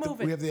have keep the- it the-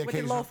 moving we have the with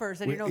your occasional-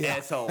 loafers and your no we-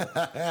 socks.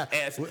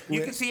 Asshole.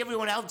 You can see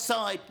everyone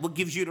outside. What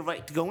gives you the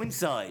right to go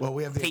inside? Well,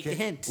 we have the Take the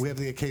hint. we have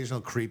the occasional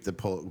creep that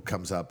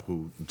comes up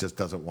who just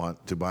doesn't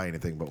want to buy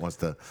anything but wants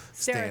to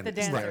Stare at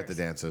the stare at the dancers.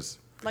 dancers.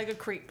 Like a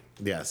creep.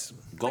 Yes.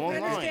 Go Like, we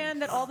online.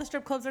 understand that all the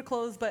strip clubs are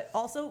closed, but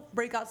also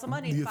break out some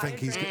money. You buy think a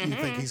he's drink. you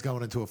think he's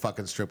going into a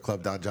fucking strip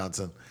club, Don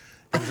Johnson?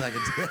 It was like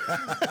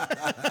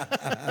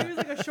a, He was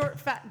like a short,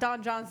 fat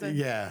Don Johnson.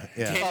 yeah.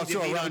 Danny Oh, so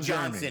DeVito Ron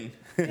Jeremy. Johnson.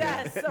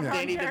 Yes, Ron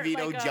Danny Jeremy,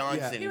 DeVito like,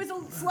 Johnson. He was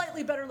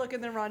slightly better looking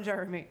than Ron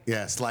Jeremy.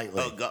 Yeah,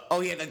 slightly. Oh, God.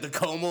 Oh, yeah, like the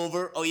comb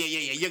over. Oh, yeah.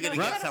 You're going to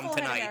No, he get had a some full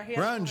head of tonight. hair. He had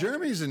a Ron full head.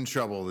 Jeremy's in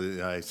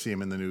trouble. I see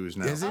him in the news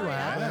now. Is he? Oh,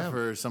 yeah? Yeah,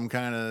 for some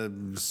kind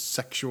of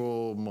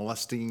sexual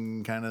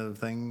molesting kind of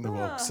thing.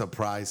 Well,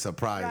 surprise,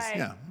 surprise.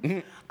 Right.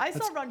 Yeah. I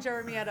saw Ron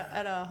Jeremy at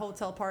a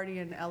hotel party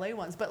in LA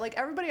once, but like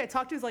everybody I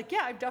talked to is like,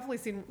 yeah, I've definitely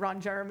seen Ron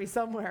Jeremy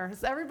somewhere.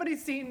 So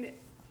everybody's seen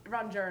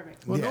Ron Jeremy.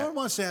 Well, Yeah. no one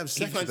wants to have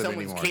sex on with him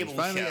someone's anymore. He's cable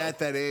finally show. at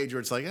that age where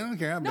it's like, I don't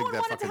care how No big one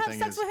that wanted to fucking have thing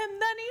sex is. with him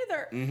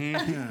then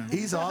either.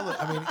 He's all.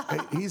 I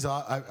mean, he's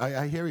all.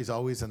 I hear he's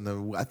always in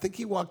the. I think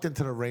he walked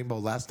into the Rainbow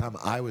last time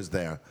I was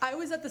there. I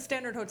was at the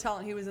Standard Hotel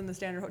and he was in the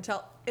Standard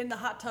Hotel in the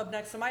hot tub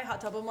next to my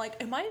hot tub. I'm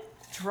like, am I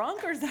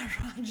drunk or is that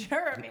Ron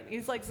Jeremy? And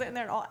he's like sitting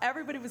there and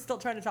everybody was still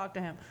trying to talk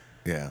to him.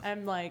 Yeah.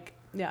 I'm like,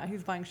 yeah,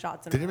 he's buying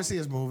shots. Did you ever see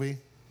his movie,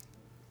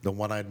 The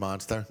One-Eyed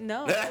Monster?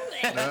 No.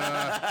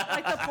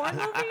 Like the porn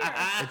movie? Or?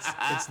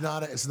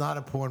 It's not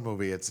a porn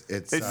movie. It's.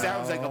 It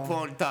sounds like a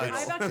porn title.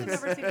 I've actually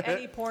never seen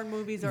any porn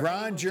movies or any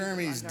Ron movies with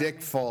Jeremy's Ron dick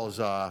Jeremy. falls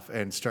off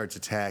and starts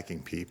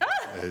attacking people.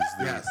 Is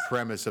the Yes.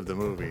 premise of the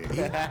movie.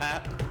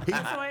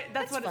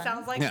 That's what it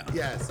sounds like. Yeah.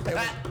 Yes.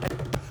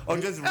 Or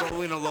just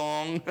rolling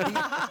along.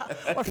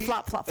 Or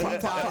flop, flop, He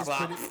flop, flop, dies,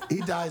 flop. he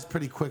dies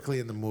pretty quickly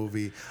in the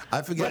movie.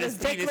 I forget But his.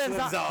 his penis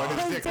lives on. But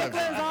his His dick dick lives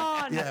lives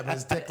on. Yeah, but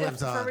his dick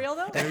lives on. For real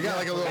though? And he got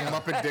like a little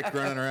Muppet dick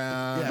running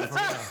around. Yeah, for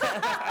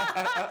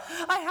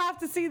real. I have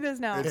to see this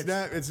now. It's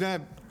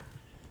not.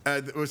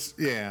 It was,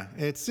 yeah,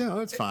 it's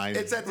it's fine.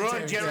 It's at the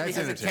Ron Jeremy That's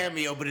has a entertaining.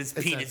 cameo, but his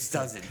penis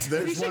doesn't.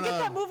 There's We should one, get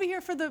that movie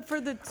here for the Well,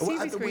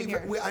 TV screen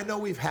here. I know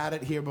we've had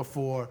it here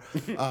before.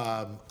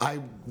 I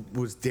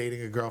was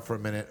dating a girl for a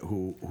minute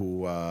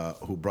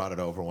who brought it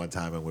over one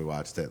time and we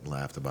watched it and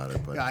laughed about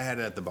it. But I had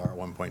it at the bar at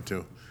one point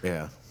too.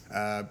 yeah,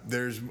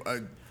 There's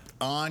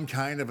on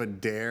kind of a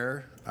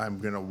dare. I'm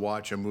gonna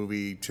watch a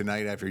movie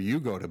tonight after you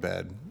go to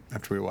bed.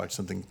 After we watch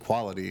something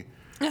quality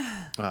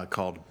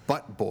called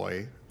Butt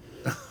Boy.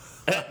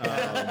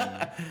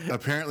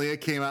 Apparently,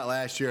 it came out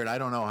last year, and I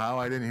don't know how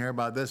I didn't hear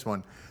about this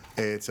one.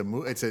 It's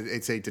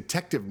a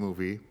detective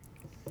movie.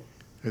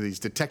 These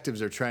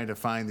detectives are trying to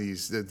find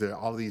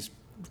all these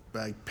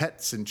like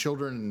pets and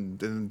children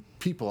and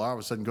people are all of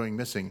a sudden going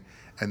missing,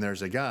 and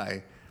there's a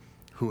guy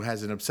who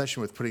has an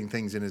obsession with putting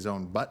things in his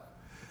own butt.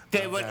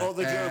 They went all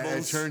the And it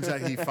gerbils. turns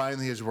out he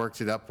finally has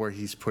worked it up where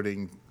he's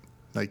putting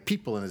like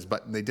people in his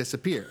butt and they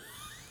disappear.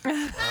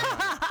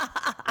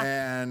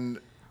 And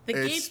The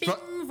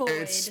gaping void.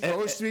 it's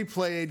supposed to be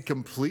played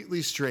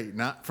completely straight,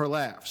 not for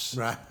laughs.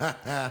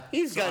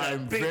 He's got a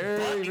I'm big very,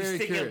 butt. He's very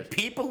sticking curious.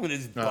 people in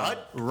his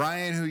butt.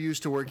 Ryan, who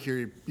used to work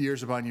here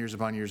years upon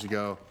years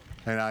ago,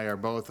 and I are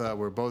both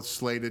we're both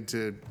slated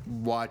to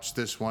watch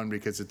this one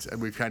because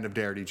we've kind of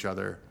dared each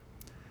other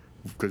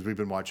because we've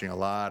been watching a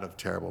lot of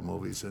terrible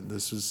movies, and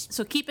this is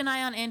So keep an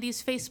eye on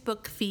Andy's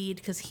Facebook feed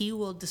because he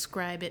will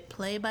describe it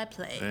play by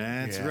play.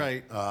 that's Yeah.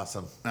 right.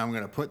 Awesome. I'm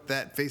gonna put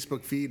that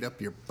Facebook feed up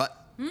your butt.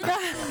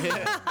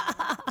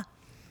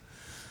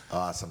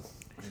 Awesome.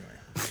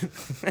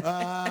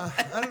 I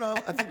don't know.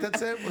 I think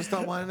that's it. We'll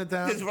start winding it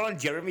down. Does Ron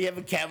Jeremy have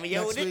a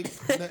cameo Next in week.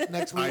 it?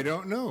 Next I week.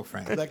 don't know,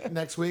 Frank.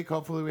 Next week,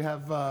 hopefully we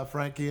have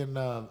Frankie and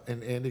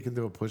Andy can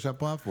do a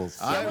push-up off. We'll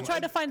see. Yeah, we'll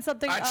try to find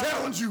something. I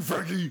challenge you,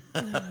 Frankie.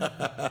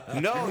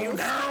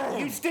 No,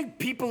 you stick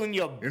people in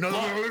your You're not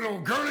butt. a little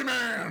girly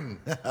man.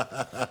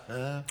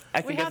 I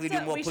we can have definitely do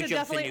to. more We should push-ups than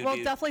definitely. you We'll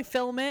do. definitely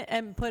film it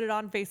and put it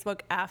on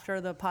Facebook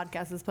after the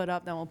podcast is put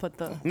up. Then we'll put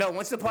the. No,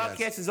 once the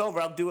podcast is over,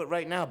 I'll do it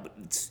right now.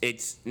 But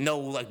it's no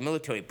like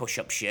military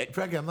push-up shit.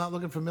 Frankie, I'm not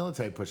looking for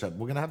military push-up.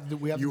 We're gonna have to do.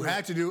 We have You to do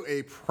have to do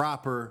a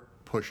proper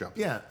push-up.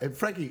 Yeah, and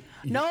Frankie.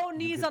 No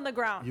knees on the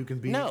ground. You can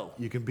beat. No.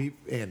 You can beat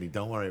Andy.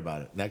 Don't worry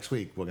about it. Next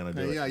week we're gonna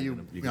do it. Yeah, You're you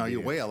gonna- you can beat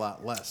weigh Andy. a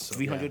lot less. So.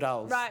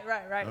 $300.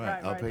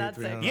 Right. I'll pay you That's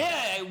it. $300.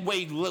 Yeah, I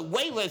weigh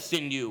way less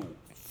than you,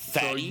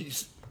 fatty.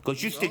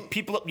 Because you stick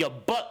people up your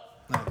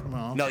butt.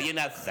 Well, No, you're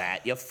not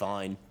fat. You're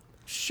fine.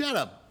 shut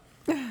up.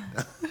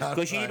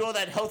 Because you eat all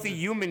that healthy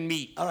human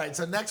meat. All right.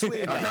 So next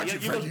week. got You, you,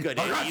 you look Frankie. good,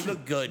 I got Andy. You you.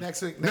 look good.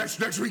 Next week.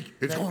 Next week,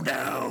 it's going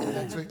down.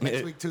 Next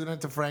week, tune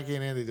into Frankie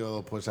and Andy do a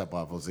little push-up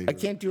off. We'll see. I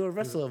can't do a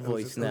wrestler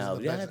voice now.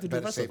 The Yeah, I have to do a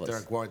better wrestler shape during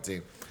voice.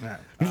 quarantine. Yeah.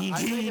 I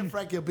think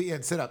Frankie will be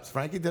in sit-ups.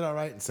 Frankie did all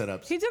right in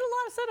sit-ups. He did a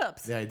lot of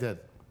sit-ups. Yeah, he did.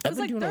 I've been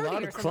like doing a 30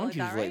 lot or of something like crunches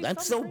that, right? lately. I'm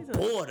so Something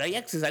crazy. bored. I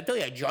exercise. I tell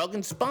you, I jog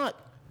and spot.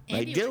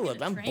 Andy, I do. we're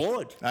gonna I'm train?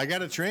 bored. I got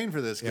to train for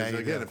this Yeah, because you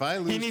again, do. if I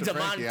lose needs to a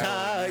Frankie, I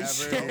will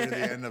montage. never get to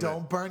the end of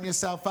Don't burn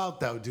yourself out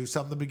though. Do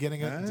some the beginning.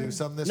 Do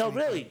some this No, week.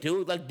 really,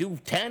 dude. Like, do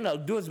 10. I'll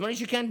do as many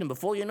as you can. And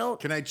before you know it.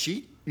 Can I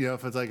cheat? You know,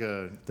 if it's like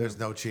a, There's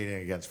no cheating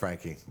against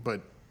Frankie.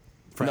 but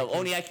no,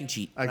 only I can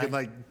cheat. I could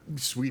like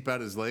sweep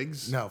out his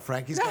legs. No,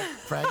 Frankie's got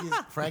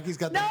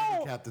the No.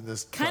 handicap in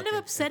this. Kind of fucking-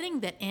 upsetting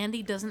that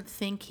Andy doesn't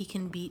think he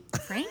can beat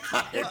Frank.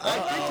 I think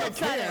I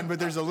can, but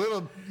there's a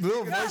little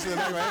voice in the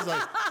back of my head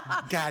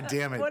like, God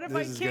damn it, What if this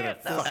I is gonna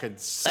can't, though? fucking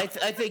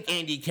suck. I think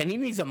Andy can. He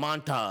needs a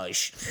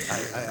montage.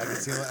 I can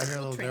see. I hear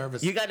a little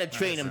nervous. You got to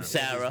train him, His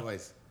Sarah.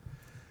 voice.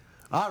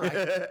 All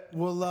right.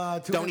 We'll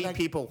Don't eat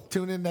people.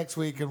 Tune in next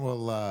week, and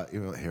we'll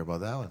you'll hear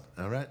about that one.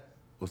 All right.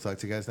 We'll talk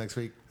to you guys next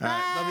week. All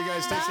right. Love you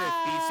guys. Stay safe.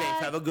 Be safe.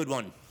 Have a good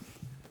one.